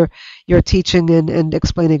that you're teaching and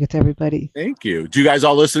explaining it to everybody. Thank you. Do you guys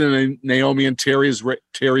all listen to Naomi and Terry's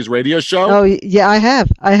radio show? Oh yeah, I have.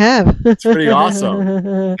 It's pretty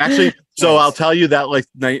awesome, actually. So I'll tell you that, like,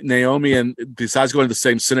 Naomi, and besides going to the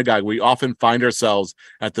same synagogue, we often find ourselves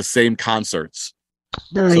at the same concerts.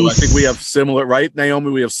 Nice. So I think we have similar, right,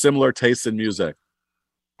 Naomi? We have similar tastes in music.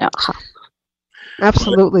 Yeah.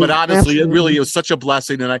 Absolutely. But honestly, it really was such a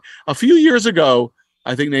blessing. And a few years ago,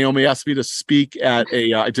 I think Naomi asked me to speak at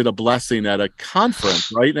I did a blessing at a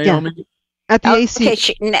conference, right, Naomi? Yeah. At the AC.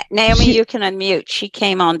 Okay, Naomi, you can unmute. She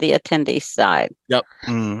came on the attendee side. Yep.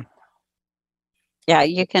 Yeah,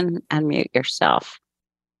 you can unmute yourself.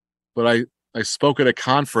 But I spoke at a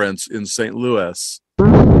conference in St. Louis.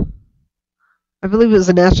 I believe it was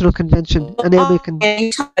a national convention.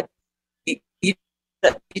 You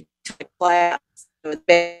took class with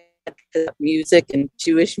music and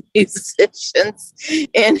Jewish musicians,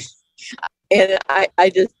 and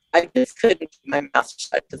I just couldn't keep my mouth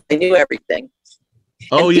shut because I knew everything.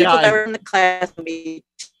 Oh, and yeah. People that were in the class with me.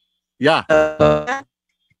 Yeah.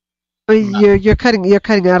 You're cutting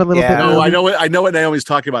out a little bit. No, I know what Naomi's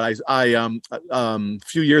talking about. I a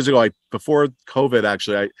few years ago, before COVID,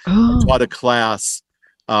 actually, I taught a class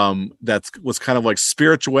that was kind of like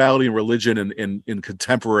spirituality and religion in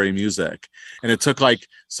contemporary music, and it took like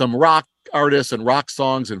some rock artists and rock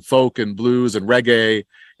songs and folk and blues and reggae,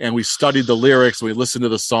 and we studied the lyrics and we listened to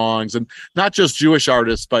the songs, and not just Jewish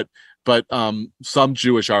artists, but some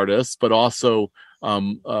Jewish artists, but also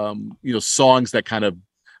songs that kind of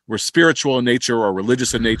were spiritual in nature or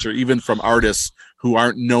religious in nature, even from artists who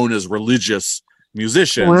aren't known as religious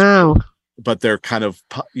musicians. Wow. But they're kind of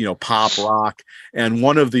pop rock. And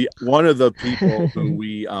one of the people who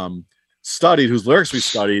we studied, whose lyrics we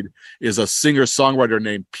studied, is a singer songwriter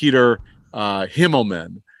named Peter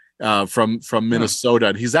Himmelman from Minnesota,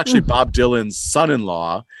 and he's actually Bob Dylan's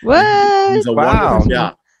son-in-law. What? He's a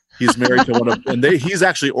wonderful, he's married to one of, and he's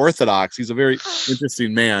actually Orthodox. He's a very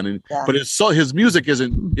interesting man, but his music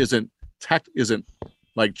isn't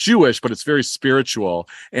like Jewish, but it's very spiritual.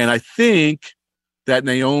 And I think that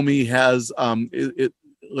Naomi has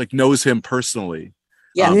knows him personally.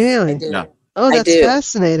 Yeah, really? I do. Yeah. Oh, that's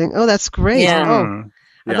fascinating. Oh, that's great. Yeah. Oh.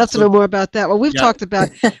 I'd love to know more about that. Well,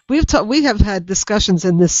 we have had discussions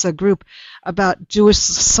in this group about Jewish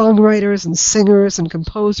songwriters and singers and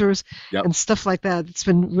composers and stuff like that. It's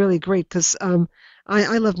been really great because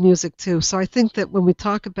I love music too. So I think that when we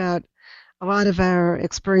talk about a lot of our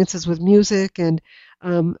experiences with music and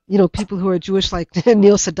people who are Jewish like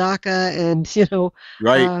Neil Sedaka and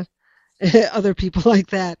other people like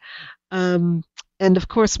that, and of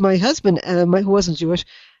course my husband, who wasn't Jewish.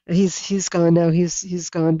 He's gone now. He's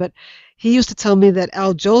gone. But he used to tell me that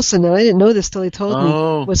Al Jolson, and I didn't know this till he told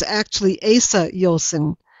me, was actually Asa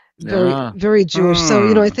Jolson, very Jewish.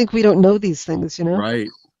 So I think we don't know these things.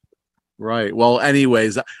 Right. Well,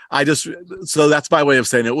 anyways, so that's my way of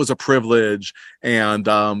saying it was a privilege, and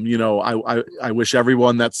I wish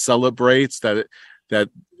everyone that celebrates that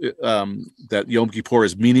Yom Kippur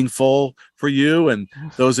is meaningful for you, and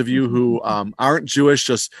those of you who aren't Jewish,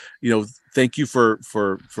 just thank you for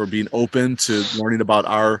being open to learning about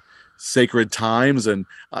our sacred times, and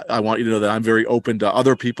I want you to know that I'm very open to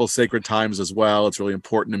other people's sacred times as well. It's really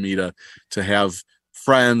important to me to have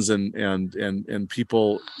friends and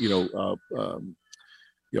people,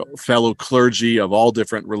 fellow clergy of all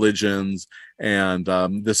different religions, and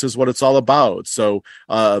this is what it's all about. So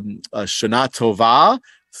Shana Tova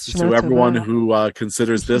to everyone who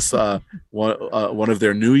considers this one of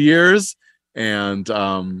their New Year's, and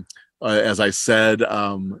as I said,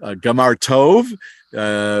 Gamar Tov.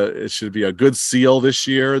 It should be a good seal this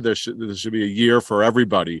year. There should be a year for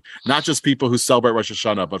everybody, not just people who celebrate Rosh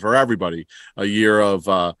Hashanah, but for everybody. A year of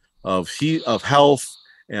health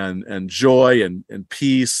and joy and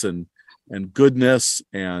peace and goodness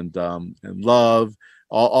and love,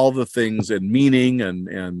 all the things, and meaning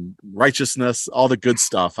and righteousness, all the good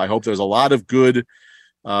stuff. I hope there's a lot of good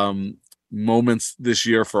moments this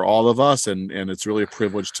year for all of us, and it's really a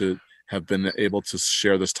privilege to have been able to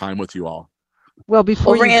share this time with you all. Well,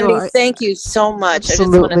 before Randy, thank you so much.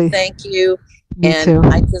 Absolutely. I just want to thank you. Me too.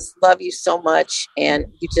 I just love you so much. And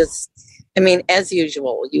you just, as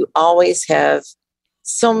usual, you always have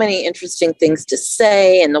so many interesting things to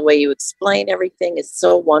say, and the way you explain everything is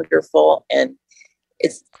so wonderful. And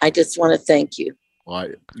I just want to thank you. Well,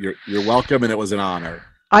 you're welcome, and it was an honor.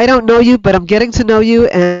 I don't know you, but I'm getting to know you,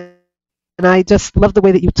 and I just love the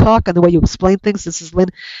way that you talk and the way you explain things. This is Lynn.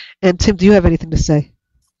 And Tim, do you have anything to say?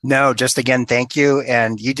 No, just again, thank you.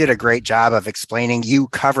 And you did a great job of explaining. You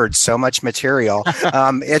covered so much material.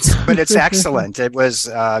 It's excellent. It was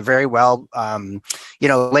very well,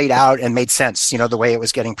 laid out and made sense, the way it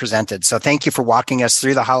was getting presented. So thank you for walking us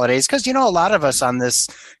through the holidays. Because, a lot of us on this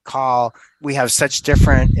call, we have such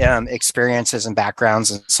different experiences and backgrounds.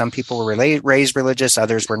 And some people were raised religious,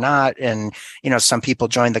 others were not. And, some people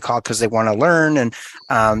joined the call because they want to learn. And,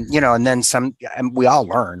 and then some, and we all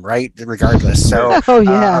learn, right? Regardless. So,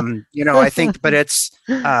 I think,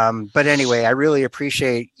 but anyway, I really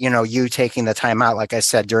appreciate, you taking the time out, like I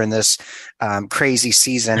said, during this crazy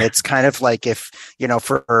season. It's kind of like if,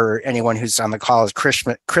 for anyone who's on the call is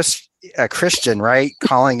a Christian, right?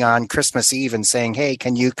 Calling on Christmas Eve and saying, "Hey,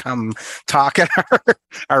 can you come talk at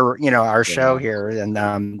our show here?"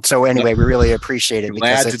 And so anyway, we really appreciate it.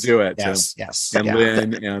 Glad to do it. Yes. And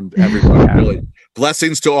Lynn and everybody. Really,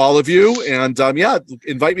 blessings to all of you. And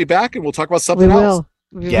invite me back, and we'll talk about something else.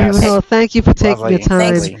 We will. Thank you for taking the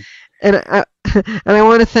time. And I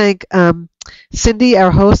want to thank Cindy,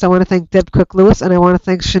 our host. I want to thank Deb Cook-Lewis, and I want to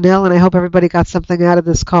thank Chanel, and I hope everybody got something out of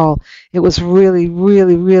this call. It was really,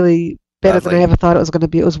 really, really better than I ever thought it was going to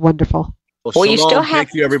be. It was wonderful. Well, you still have.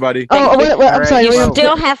 Thank you, everybody. I'm sorry. You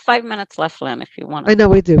still have 5 minutes left, Lynn, if you want to. I know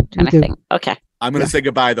we do. Okay. I'm going to say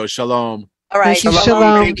goodbye, though. Shalom. All right.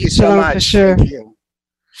 Shalom. Thank you so much. For sure. Thank you.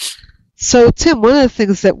 So, Tim, one of the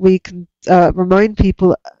things that we can remind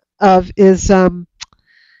people of is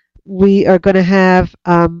we are going to have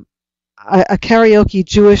a karaoke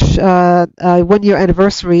Jewish 1-year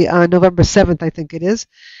anniversary on November 7th, I think it is.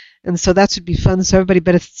 And so that should be fun. So everybody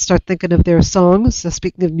better start thinking of their songs,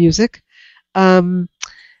 speaking of music. And,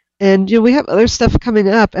 we have other stuff coming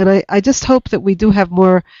up. And I just hope that we do have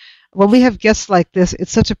more. When we have guests like this,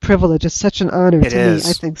 it's such a privilege. It's such an honor to me.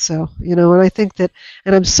 I think so. And I think that,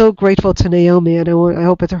 and I'm so grateful to Naomi. And I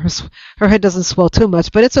hope that her head doesn't swell too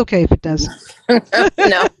much, but it's okay if it does.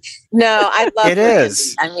 No, I love it.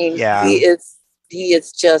 Is. I mean, he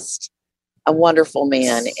is just a wonderful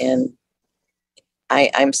man, and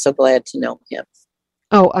I'm so glad to know him.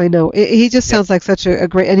 Oh, I know. He just sounds like such a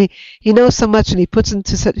great, and he knows so much, and he puts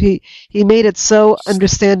into such, he made it so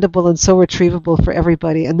understandable and so retrievable for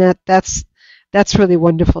everybody, and that's really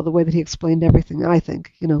wonderful, the way that he explained everything. I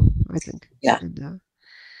think. Yeah. And,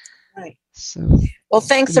 right. So. Well,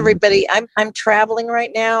 thanks everybody. I'm traveling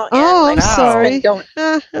right now. And Oh, I'm my husband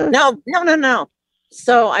sorry. No.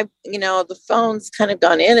 So the phone's kind of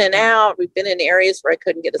gone in and out. We've been in areas where I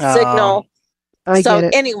couldn't get a signal. I get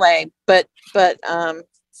it. Anyway,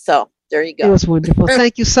 so there you go. It was wonderful.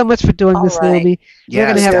 Thank you so much for doing this, right. Naomi. We're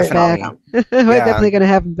going to have him back. We're Yeah. definitely going to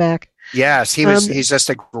have him back. Yes, he's just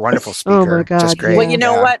a wonderful speaker. Oh my God, just great. Well, you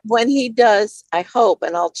know what? When he does, I hope,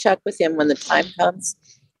 and I'll check with him when the time comes.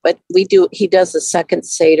 But he does the second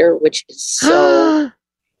Seder, which is so,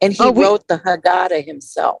 and he wrote the Haggadah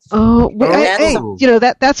himself.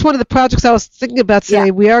 That's one of the projects I was thinking about today.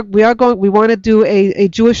 Yeah. We want to do a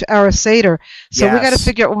Jewish Ara Seder. So we got to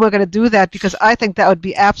figure out when we're going to do that, because I think that would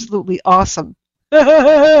be absolutely awesome.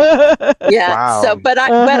 Wow. So,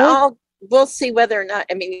 we'll see whether or not.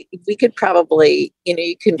 I mean, we could probably,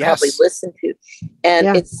 you can probably listen to,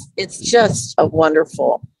 and it's just a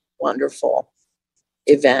wonderful, wonderful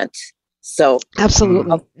event. So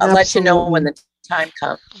absolutely, I'll let you know when the time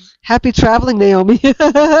comes. Happy traveling, Naomi.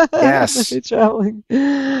 Yes. Happy traveling.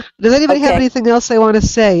 Does anybody have anything else they want to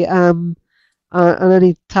say on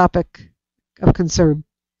any topic of concern?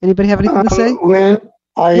 Anybody have anything to say? Lynn,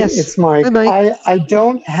 it's Mike. Hi, Mike. I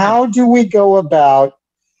don't. How do we go about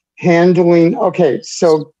handling? Okay,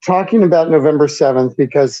 so talking about November 7th,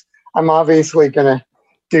 because I'm obviously going to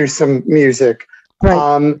do some music. Right.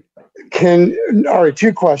 All right,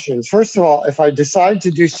 two questions. First of all, if I decide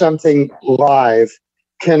to do something live,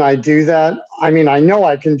 can I do that? I mean, I know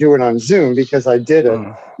I can do it on Zoom because I did it,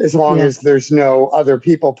 as long as there's no other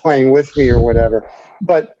people playing with me or whatever.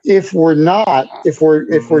 But if we're not, if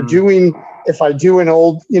I do an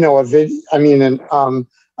old, a video,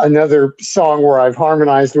 another song where I've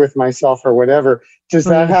harmonized with myself or whatever, does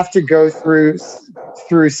that have to go through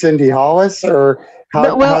Cindy Hollis, or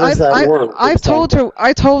how does that work? I've told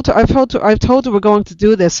her we're going to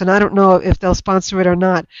do this, and I don't know if they'll sponsor it or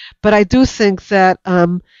not. But I do think that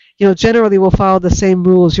generally we'll follow the same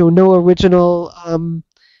rules. No original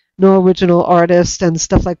artist and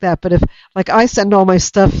stuff like that. But if I send all my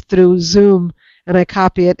stuff through Zoom and I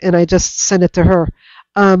copy it and I just send it to her.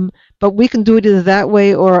 But we can do it either that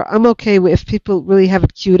way, or I'm okay if people really have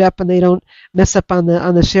it queued up and they don't mess up on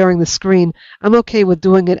the sharing the screen. I'm okay with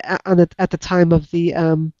doing it at the time of the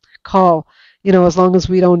call, as long as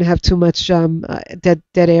we don't have too much dead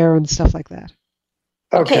air and stuff like that.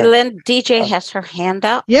 Okay, Lynn, DJ has her hand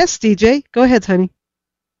up. Yes, DJ, go ahead, honey.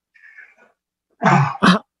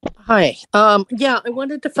 Hi. I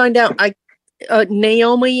wanted to find out.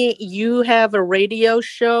 Naomi, you have a radio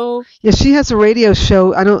show? Yeah, she has a radio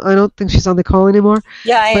show. I don't think she's on the call anymore.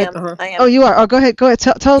 Yeah, I am. Oh, you are. Oh, go ahead. Tell.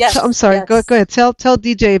 I'm sorry. Yes. Go ahead. Tell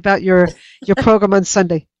DJ about your program on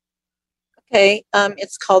Sunday. Okay.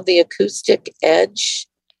 It's called The Acoustic Edge,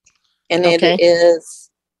 and it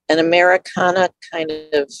is an Americana kind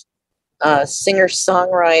of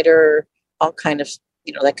singer-songwriter, all kind of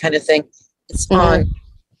that kind of thing. It's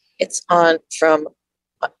on from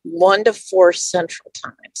 1 to 4 Central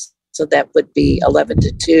Times. So that would be 11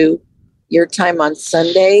 to 2 your time on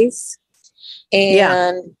Sundays.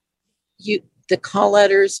 And the call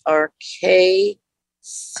letters are KCLC.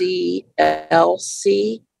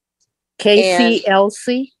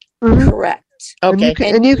 KCLC? Correct. Okay.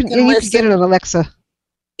 And you can get it on Alexa.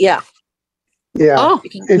 Yeah. Yeah. Oh,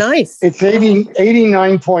 nice. It's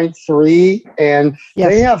 89.3, and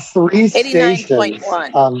they have 3 stations.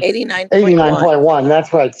 89.1. 89.1.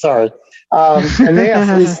 That's right. Sorry. And they have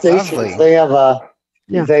 3 stations. Lovely. They have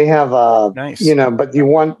They have nice. But you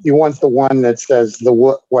want the one that says the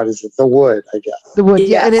wood. What is it? The Wood, I guess. The Wood.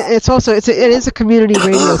 Yeah, and it is a community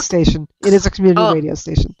radio station. It is a community radio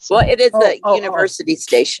station. So. Well, it is a university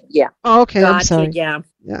station. Yeah. Oh, okay. Gotcha, I'm sorry. Yeah.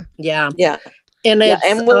 And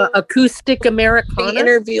it's we're acoustic Americana.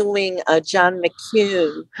 Interviewing John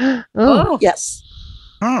McCune. Yes.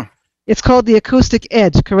 Oh. It's called The Acoustic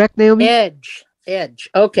Edge, correct, Naomi? Edge.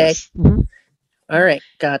 Okay. Yes. Mm-hmm. All right.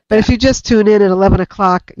 Got that. But if you just tune in at 11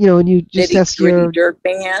 o'clock, and you just ask your Dirt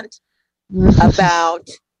Band about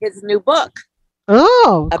his new book.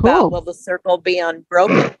 Oh, about cool. Will the Circle Be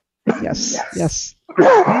Unbroken? Yes.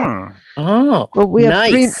 Oh, well, we have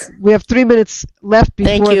nice. 3 minutes left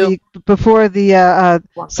before the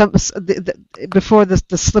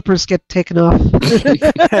slippers get taken off. Nice.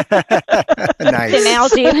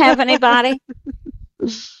 Janelle, do you have anybody?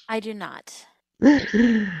 I do not.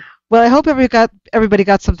 Well, I hope everybody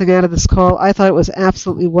got something out of this call. I thought it was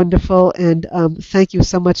absolutely wonderful, and thank you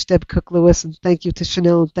so much, Deb Cook-Lewis, and thank you to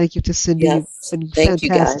Chanel, and thank you to Cindy. Yes, it's been thank fantastic.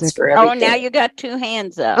 you guys for everything. Oh, now you got 2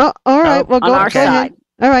 hands up. Oh, all right. Well, on our go ahead. side.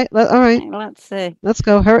 All right. Let's see. Let's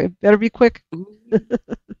go. Hurry. Better be quick.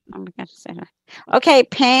 Okay,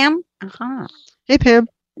 Pam. Hey, Pam.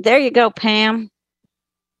 There you go, Pam.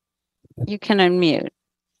 You can unmute.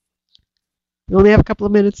 We only have a couple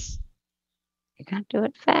of minutes. You got to do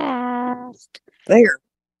it fast. There.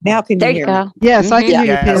 Now can There you you hear me? go. Yes, I can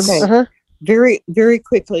hear you, Pam. Yes. Uh-huh. Very, very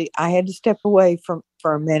quickly, I had to step away for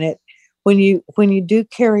a minute. When you do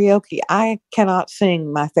karaoke, I cannot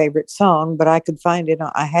sing my favorite song, but I could find it.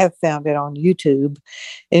 I have found it on YouTube,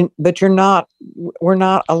 but we're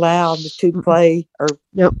not allowed to play or.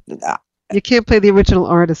 Nope. You can't play the original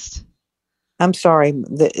artist. I'm sorry,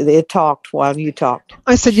 it talked while you talked.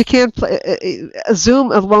 I said you can't play. Zoom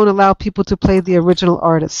won't allow people to play the original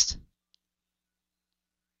artist.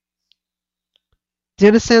 Do you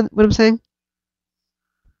understand what I'm saying?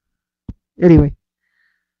 Anyway.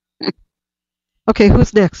 Okay,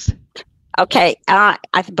 who's next? Okay, I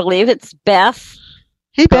believe it's Beth.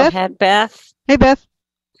 Hey, Beth. Go ahead, Beth. Hey, Beth.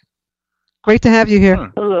 Great to have you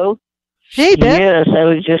here. Hello. Hey, Beth. Yes, I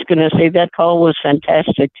was just going to say that call was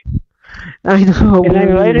fantastic. I know. And I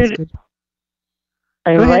Really invited, good.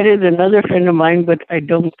 I Go ahead. invited another friend of mine, but I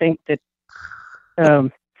don't think that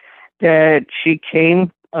that she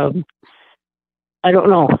came. I don't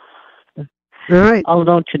know. All right. I'll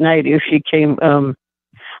know tonight if she came.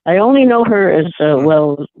 I only know her as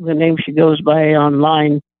well, the name she goes by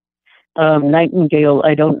online, Nightingale.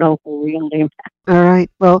 I don't know her real name. All right.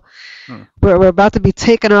 Well, we're about to be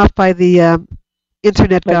taken off by the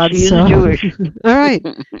internet But gods. she is so. Jewish. All right.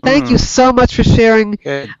 Thank you so much for sharing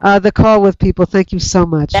the call with people. Thank you so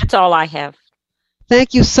much. That's all I have.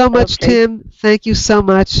 Thank you so much, Okay. Tim. Thank you so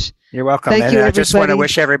much. You're welcome. Thank and you, I just want to everybody.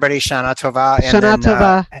 wish everybody Shana Tova. And Shana then,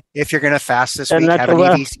 Tova. if you're going to fast this week, Shana have an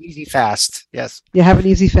Tova. easy fast. Yes. You have an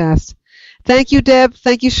easy fast. Thank you, Deb.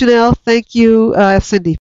 Thank you, Chanel. Thank you, Cindy.